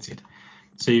capitulated.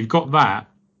 So you've got that,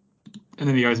 and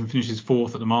then he goes and finishes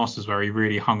fourth at the Masters, where he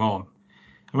really hung on.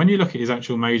 And when you look at his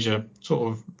actual major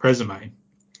sort of resume,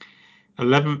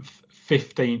 11th,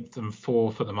 15th, and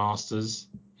 4th at the Masters.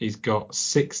 He's got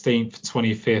 16th,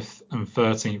 25th, and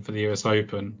 13th for the US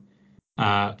Open,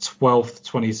 12th,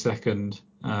 22nd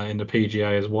in the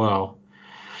PGA as well.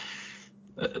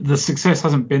 The success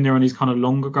hasn't been there on these kind of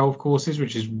longer golf courses,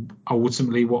 which is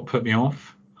ultimately what put me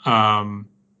off.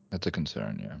 That's a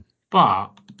concern, yeah.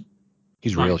 But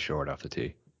he's real short off the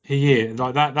tee. He is.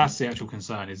 Like, that's the actual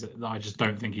concern, is that I just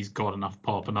don't think he's got enough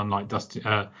pop, and unlike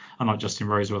Justin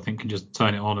Rose, who I think can just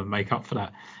turn it on and make up for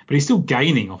that. But he's still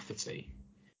gaining off the tee.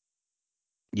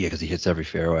 Yeah, because he hits every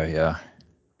fairway. Yeah.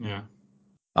 Yeah.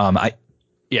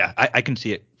 I can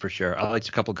see it for sure. I like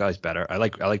a couple guys better. I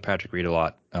like Patrick Reed a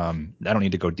lot. I don't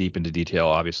need to go deep into detail.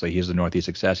 Obviously, he's the Northeast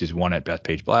success. He's won at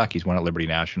Bethpage Black. He's won at Liberty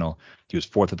National. He was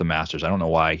fourth at the Masters. I don't know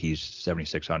why he's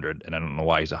 7,600, and I don't know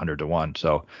why he's 100 to 1.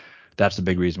 So that's the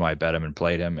big reason why I bet him and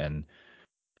played him. And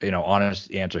honest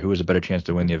answer: who has a better chance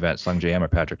to win the event, Sung J M or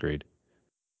Patrick Reed?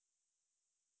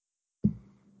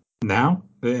 Now,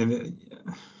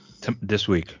 this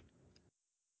week.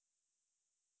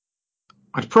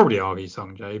 I'd probably argue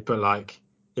Sung Jae, but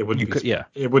it wouldn't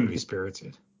it wouldn't be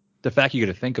spirited. The fact you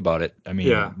got to think about it, I mean,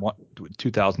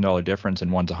 $2,000 difference,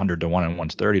 and one's 100 to 1 and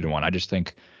one's 30 to 1. I just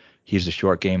think he's a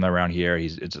short game around here.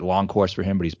 It's a long course for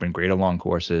him, but he's been great at long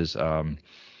courses.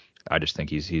 I just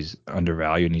think he's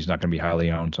undervalued, and he's not going to be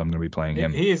highly owned, so I'm going to be playing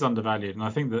him. He is undervalued, and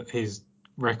I think that his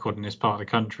record in this part of the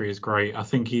country is great. I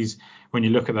think when you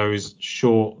look at those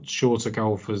shorter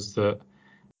golfers that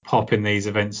pop in these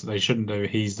events that they shouldn't do,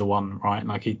 he's the one, right?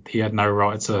 Like, he had no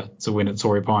right to win at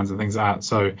Torrey Pines and things like that.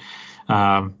 So,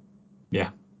 I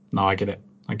get it.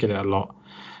 I get it a lot.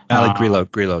 I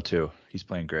like Grillo too. He's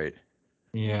playing great.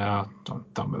 Yeah, I'm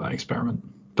done with that experiment.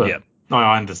 But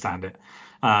I understand it.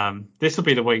 This will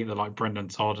be the week that Brendan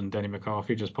Todd and Denny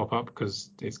McCarthy just pop up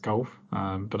because it's golf.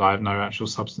 But I have no actual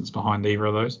substance behind either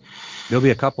of those. There'll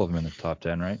be a couple of them in the top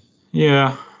 10, right?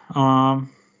 Yeah. I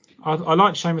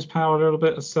like Seamus Power a little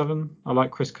bit at 7. I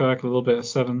like Chris Kirk a little bit at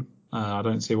 7. I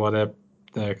don't see why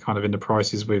they're kind of in the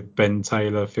prices with Ben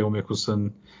Taylor, Phil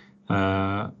Mickelson,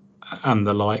 and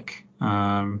the like.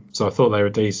 So I thought they were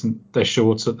decent. They're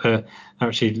short. They're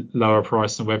actually lower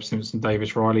price than Webb Simpson,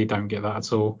 Davis Riley. Don't get that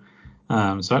at all.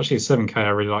 So actually, at 7K, I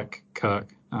really like Kirk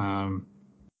and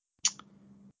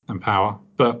Power.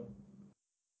 But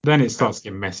then it starts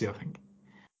getting messy, I think.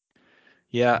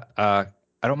 Yeah, I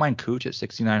don't mind Cooch at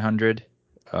 6,900.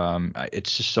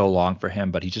 It's just so long for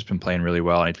him, but he's just been playing really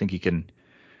well, and I think he can.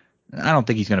 I don't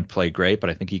think he's going to play great, but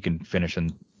I think he can finish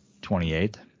in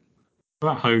 28th.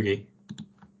 What about Hoagie?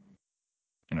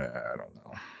 I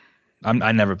don't know.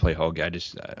 I never play Hoagie. I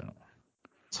don't know.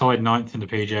 Tied 9th in the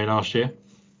PGA last year.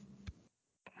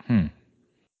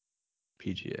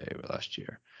 PGA last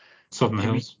year. Southern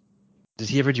Hills. Does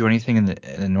he ever do anything in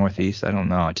the Northeast? I don't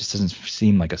know. It just doesn't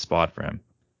seem like a spot for him.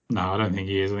 No, I don't think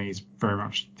he is. I think he's very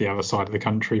much the other side of the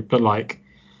country. But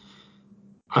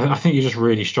I think you're just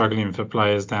really struggling for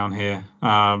players down here.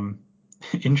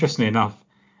 Interestingly enough,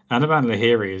 Anavan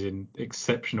Lahiri is in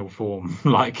exceptional form.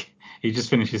 Like, he just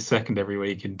finishes second every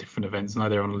week in different events. I know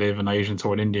they're on Live and Asian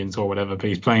Tour and Indian Tour or whatever, but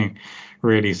he's playing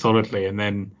really solidly. And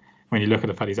then when you look at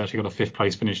the fact he's actually got a fifth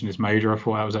place finish in this major, I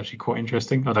thought that was actually quite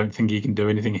interesting. I don't think he can do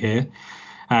anything here.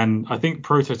 And I think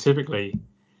prototypically,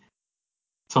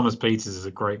 Thomas Peters is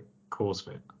a great course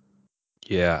fit.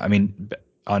 Yeah, I mean,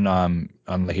 on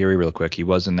Lahiri real quick, he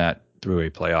was in that three-way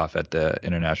playoff at the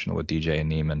International with DJ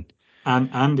and Neiman. And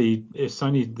Andy, it's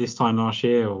only this time last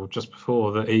year or just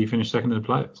before that he finished second in the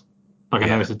players. Like, I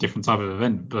know it's a different type of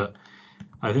event, but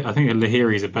I think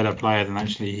Lahiri is a better player than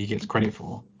actually he gets credit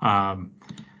for. And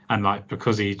like,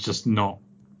 because he's just not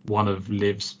one of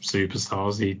Liv's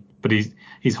superstars, but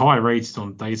he's higher rated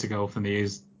on data golf than he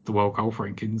is the world golf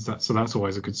rankings. So that's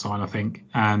always a good sign, I think.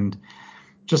 And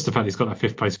just the fact he's got that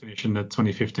fifth place finish in the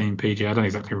 2015 PGA, I don't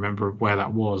exactly remember where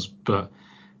that was, but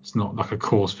it's not like a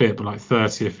course fit, but like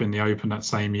 30th in the Open that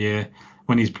same year.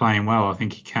 When he's playing well, I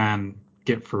think he can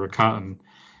get through a cut and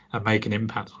make an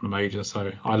impact on the major.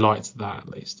 So I liked that at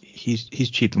least. He's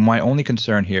cheap. My only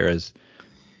concern here is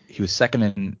he was second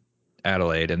in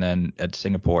Adelaide, and then at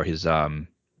Singapore,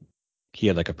 he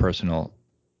had like a personal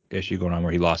issue going on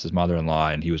where he lost his mother-in-law,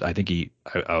 and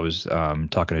I was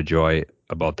talking to Joy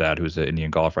about that, who's an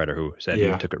Indian golf writer, who said he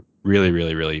took it really,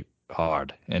 really, really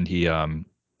hard, and he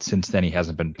since then he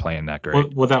hasn't been playing that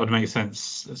great. Well, that would make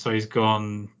sense. So he's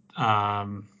gone.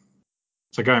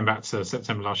 So going back to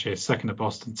September last year, second at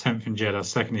Boston, 10th in Jeddah,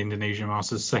 second in Indonesia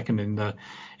Masters, second in the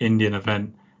Indian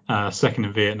event, second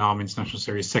in Vietnam International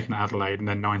Series, second at Adelaide, and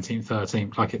then 19th,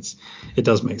 13th. Like, it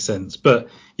does make sense. But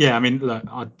yeah, I mean, look,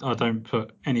 I don't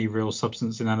put any real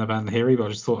substance in Anavan Lahiri, but I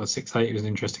just thought a 6'8" was an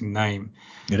interesting name.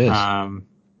 It is.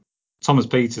 Thomas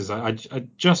Peters, I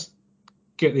just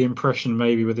get the impression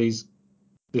maybe with this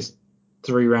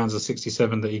 3 rounds of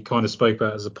 67 that he kind of spoke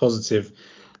about as a positive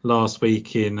last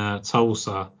week in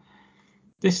Tulsa.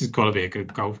 This has got to be a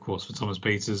good golf course for Thomas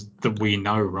Peters that we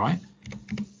know, right?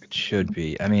 It should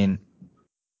be. I mean,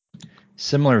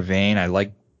 similar vein, I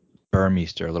like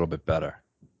Burmeister a little bit better.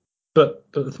 But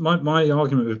my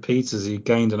argument with Peters, he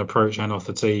gained an approach and off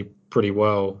the tee pretty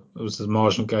well. It was the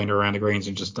marginal gain around the greens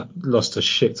and just lost a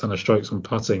shit ton of strokes on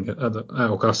putting at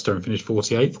Augusta and finished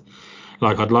 48th.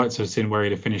 Like, I'd like to have seen where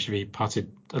he'd have finished if he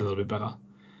putted a little bit better.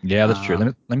 Yeah, that's true.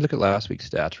 Let me look at last week's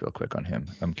stats real quick on him.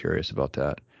 I'm curious about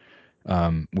that.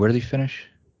 Where did he finish?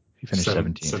 He finished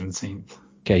 17th.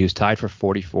 Okay, he was tied for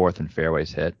 44th in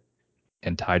fairways hit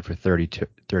and tied for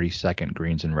 32nd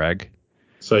greens and reg.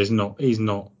 So he's not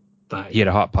that. He had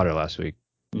a hot putter last week.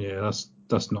 Yeah,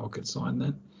 that's not a good sign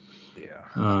then.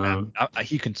 Yeah.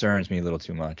 He concerns me a little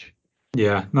too much.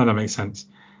 Yeah, no, that makes sense.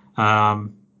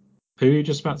 Who were you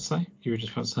just about to say? You were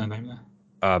just about to say a name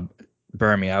there.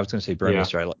 Burmy. I was going to say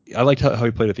Burmeister. Yeah. I liked how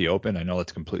he played at the Open. I know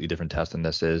it's a completely different test than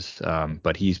this is,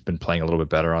 but he's been playing a little bit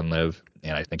better on Live,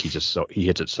 and I think he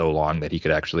hits it so long that he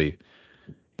could actually,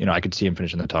 I could see him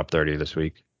finishing the top 30 this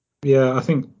week. Yeah, I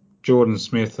think Jordan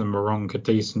Smith and Moronk are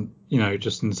decent,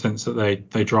 just in the sense that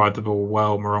they drive the ball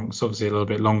well. Moronk's obviously a little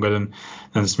bit longer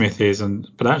than Smith is,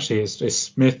 but actually it's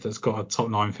Smith that's got a top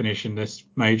 9 finish in this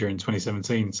major in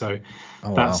 2017, so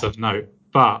that's of note.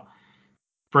 But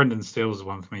Brendan Steele's the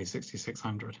one for me,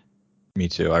 6,600. Me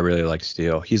too. I really like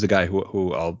Steele. He's the guy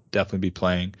who I'll definitely be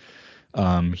playing.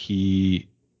 He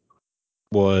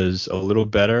was a little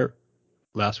better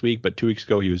last week, but 2 weeks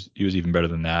ago he was even better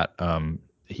than that.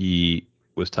 He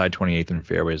was tied 28th in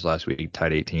fairways last week,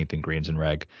 tied 18th in greens and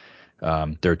reg,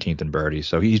 13th in birdies.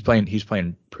 So he's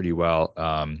playing pretty well.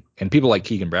 And people like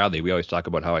Keegan Bradley, we always talk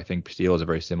about how I think Steele is a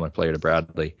very similar player to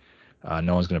Bradley.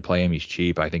 No one's going to play him. He's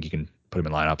cheap. I think you can put him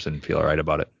in lineups and feel all right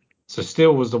about it. So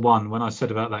Steele was the one when I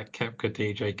said about that Koepka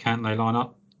DJ Cantlay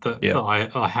lineup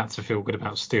that I had to feel good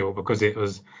about Steele, because it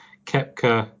was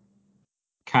Koepka,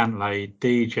 Cantlay,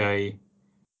 DJ,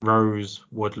 Rose,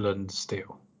 Woodland,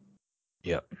 Steele.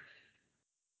 Yep.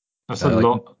 That's a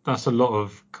lot. That's a lot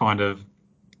of kind of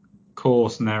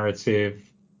course narrative,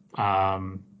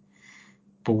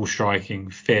 ball striking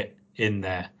fit in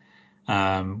there.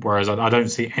 Whereas I don't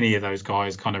see any of those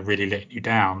guys kind of really letting you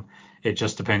down. It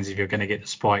just depends if you're going to get the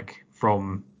spike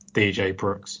from DJ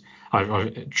Brooks.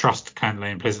 I trust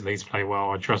Cantlay implicitly to play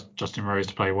well. I trust Justin Rose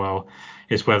to play well.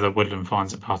 It's whether Woodland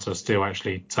finds a putter, Steele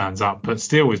actually turns up. But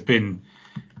Steele has been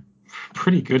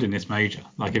pretty good in this major.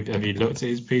 Like, have you looked at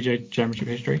his PGA Championship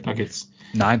history? Like, it's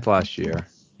 9th last year.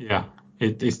 Yeah,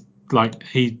 it's like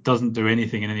he doesn't do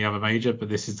anything in any other major, but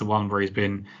this is the one where he's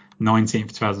been 19th in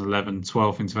 2011,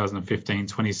 12th in 2015,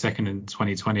 22nd in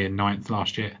 2020, and 9th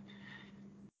last year.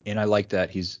 And I like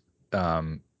that he's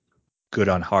good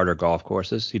on harder golf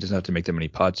courses. He doesn't have to make that many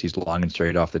putts. He's long and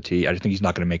straight off the tee. I just think he's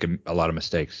not going to make a lot of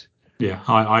mistakes. Yeah,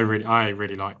 I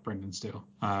really like Brendan Steele.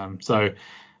 So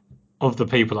of the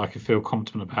people I could feel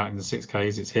confident about in the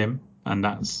 6Ks, it's him, and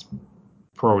that's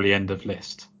probably end of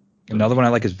list. Another one I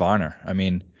like is Varner. I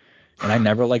mean, and I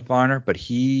never liked Varner, but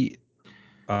he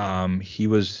was,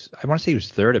 I want to say he was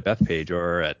third at Bethpage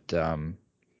or at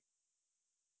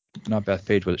not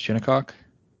Bethpage, was it Shinnecock?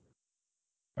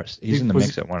 Or he's in the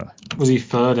mix at one of the. Was he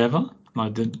third ever?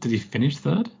 Like, did he finish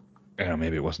third? I don't know,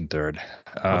 maybe it wasn't third.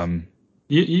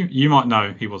 You might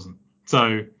know he wasn't.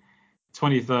 So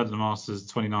 23rd at the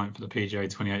Masters, 29th for the PGA,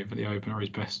 28th for the Open are his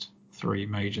best 3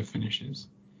 major finishes.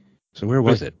 So where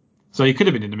was it? So he could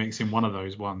have been in the mix in one of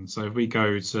those ones. So if we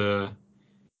go to,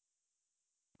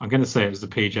 I'm going to say it was the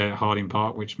PGA at Harding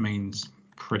Park, which means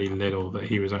pretty little that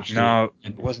he was actually. No,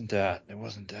 it wasn't that. It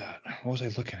wasn't that. What was I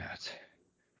looking at?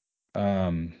 I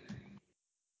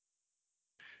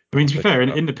mean, to be fair,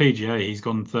 in the PGA, he's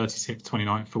gone 36,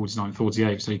 29, 49,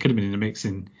 48. So he could have been in the mix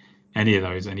in any of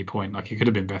those at any point. Like he could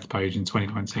have been Bethpage in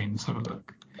 2019. Let's have a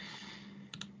look.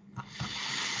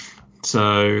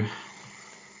 So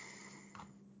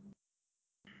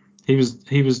he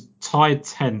was tied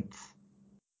 10th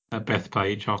at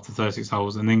Bethpage after 36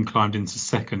 holes, and then climbed into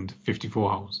second,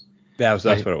 54 holes. That's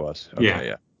what it was. Okay,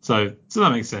 yeah. So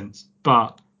that makes sense.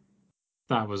 But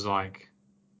that was like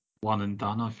one and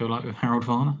done, I feel like, with Harold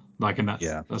Varner. Like, and that's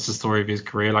the story of his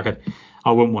career. Like,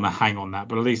 I wouldn't want to hang on that,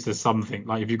 but at least there's something.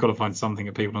 Like, if you've got to find something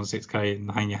at people on 6K and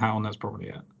hang your hat on, that's probably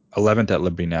it. 11th at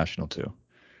Liberty National too.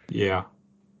 Yeah.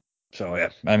 So yeah,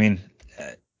 I mean,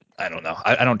 I don't know.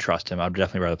 I don't trust him. I'd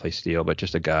definitely rather play Steele, but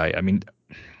just a guy. I mean,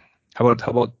 how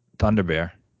about Thunder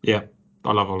Bear? Yeah,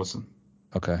 I love Ollison.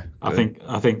 Okay. Good.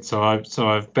 I think so.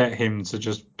 I've bet him to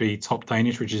just be top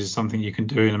Danish, which is something you can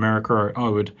do in America. I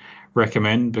would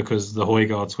recommend, because the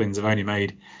Højgaard twins have only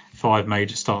made 5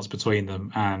 major starts between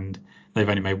them, and they've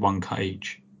only made 1 cut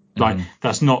each. Like,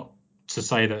 that's not to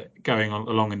say that going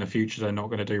along in the future they're not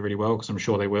going to do really well, because I'm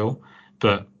sure they will.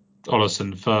 But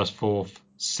Ollison, 1st, 4th,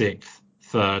 6th,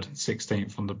 3rd,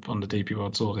 16th on the DP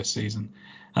World Tour this season.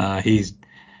 He's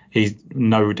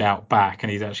no doubt back,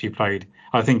 and he's actually played.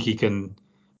 I think he can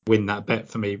win that bet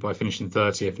for me by finishing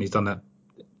 30th, and he's done that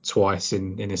twice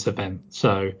in this event.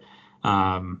 So,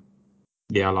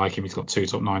 yeah, I like him. He's got 2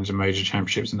 top 9s in major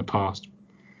championships in the past.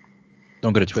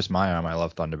 Don't get to twist my arm. I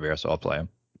love Thunder Bear, so I'll play him.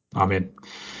 I'm in.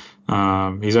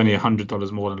 He's only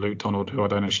 $100 more than Luke Donald, who I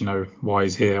don't actually know why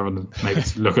he's here, and maybe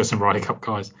to look at some Ryder Cup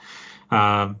guys.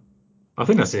 I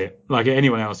think that's it. Like,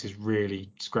 anyone else is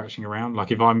really scratching around.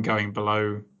 Like, if I'm going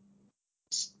below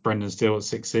Brendan Steele at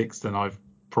 6'6", then I've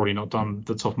probably not done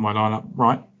the top of my lineup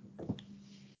right.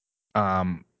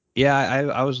 Yeah,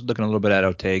 I was looking a little bit at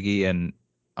Otegi and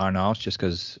Arnaus, just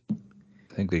because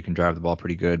I think they can drive the ball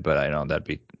pretty good, but I know that'd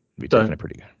be definitely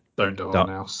pretty good. Don't do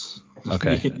Arnaus.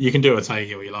 Okay. You can do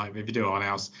Otegi all you like, but if you do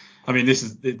Arnaus, I mean, this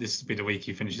would be the week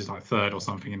he finishes like 3rd or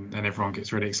something, and everyone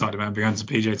gets really excited about going to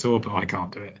PGA Tour, but I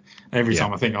can't do it. Every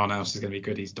time I think Arnaus is going to be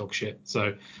good, he's dog shit.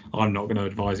 So I'm not going to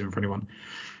advise him for anyone.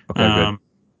 Okay, good.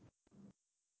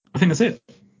 I think that's it.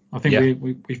 I think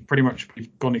we've pretty much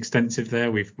gone extensive there.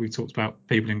 We've talked about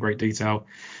people in great detail.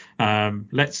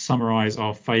 Let's summarise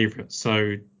our favourites.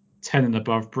 So 10 and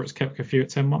above, Brooks Koepka for you at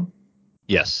 10-1.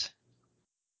 Yes.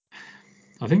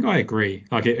 I think I agree.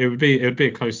 Like, it would be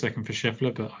a close second for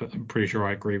Scheffler, but I'm pretty sure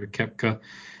I agree with Koepka.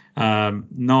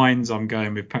 9s, I'm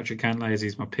going with Patrick Cantlay, as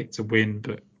he's my pick to win,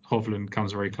 but Hovland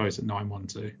comes very close at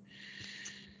 9-1 too.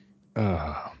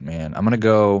 Oh man, I'm gonna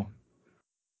go.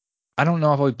 I don't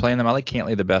know if I'll be playing them. I like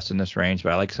Cantlay the best in this range,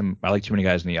 but I like too many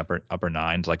guys in the upper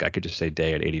 9s. Like, I could just say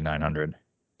Day at 8,900.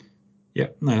 Yeah,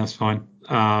 no, that's fine.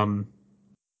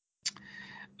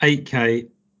 8K.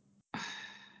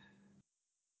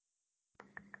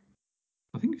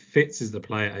 I think Fitz is the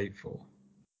play at 8-4.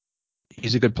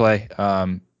 He's a good play.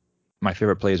 My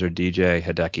favorite plays are DJ,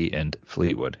 Hideki, and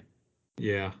Fleetwood.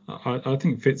 Yeah, I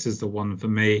think Fitz is the one for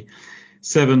me.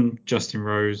 7, Justin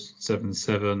Rose,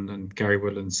 7-7, and Gary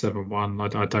Woodland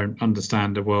 7-1. I don't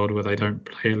understand a world where they don't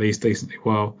play at least decently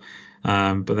well,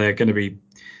 but they're going to be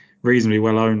reasonably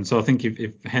well owned. So I think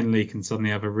if Henley can suddenly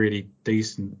have a really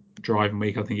decent driving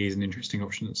week, I think he's an interesting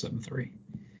option at 7-3.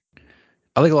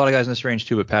 I like a lot of guys in this range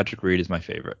too, but Patrick Reed is my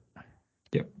favorite.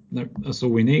 Yep, no, that's all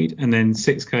we need. And then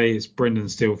 6K is Brendan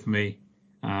Steele for me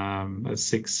at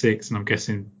 6-6, and I'm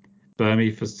guessing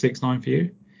Burmese for 6-9 for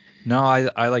you. No,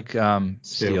 I like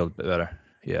Steele better.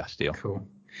 Yeah, Steele. Cool.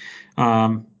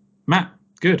 Matt,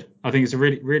 good. I think it's a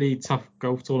really, really tough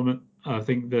golf tournament. I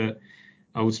think that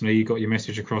ultimately you got your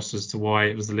message across as to why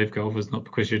it was the live golfers, not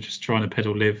because you're just trying to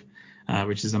pedal live.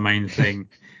 which is the main thing.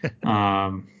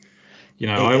 I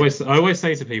always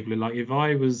say to people, like, if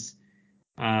I was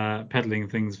peddling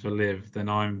things for Liv, then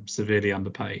I'm severely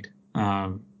underpaid.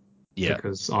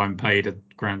 Because I'm paid a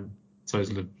grand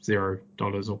total of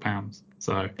 $0 or pounds.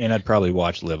 So. And I'd probably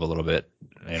watch Liv a little bit,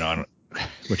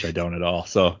 which I don't at all.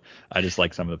 So I just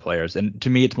like some of the players. And to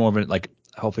me, it's more of a,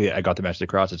 hopefully I got the message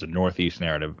across. It's a Northeast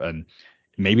narrative, and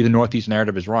maybe the Northeast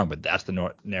narrative is wrong, but that's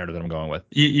the narrative that I'm going with.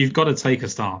 You've got to take a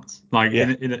stance.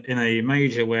 In a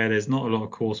major where there's not a lot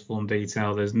of course form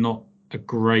detail, there's not a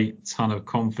great ton of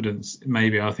confidence,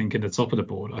 maybe I think, in the top of the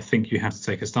board. I think you have to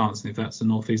take a stance. And if that's the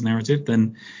Northeast narrative,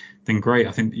 then great.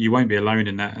 I think you won't be alone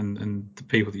in that. And the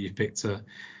people that you've picked are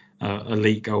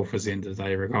elite golfers at the end of the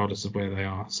day, regardless of where they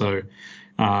are. So,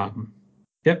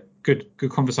 good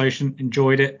conversation.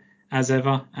 Enjoyed it as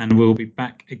ever. And we'll be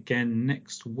back again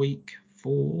next week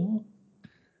for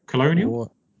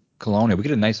Colonial. We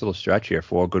get a nice little stretch here,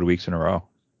 4 good weeks in a row.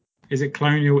 Is it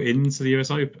Colonial into the US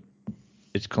Open?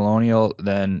 It's Colonial,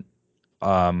 then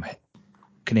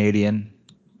Canadian.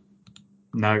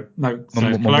 No.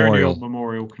 So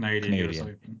Memorial, Canadian, US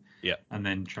Open. Yeah. And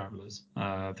then Travelers.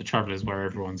 The Travelers where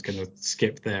everyone's going to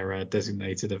skip their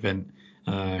designated event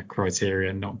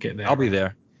criteria and not get there. I'll be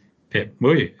there. Pip,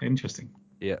 will you? Interesting.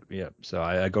 Yeah. So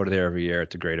I go to there every year.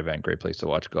 It's a great event, great place to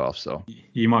watch golf. So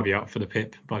you might be up for the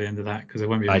Pip by the end of that, because there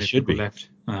won't be many people left.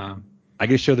 I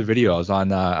can show the video. I was on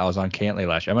Cantley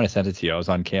last year. I'm gonna send it to you. I was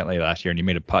on Cantley last year, and you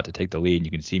made a putt to take the lead, and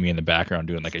you can see me in the background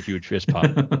doing like a huge fist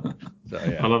pump. So,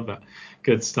 yeah. I love that.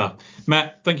 Good stuff.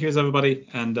 Matt, thank you as everybody,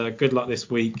 and good luck this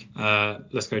week.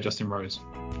 Let's go Justin Rose.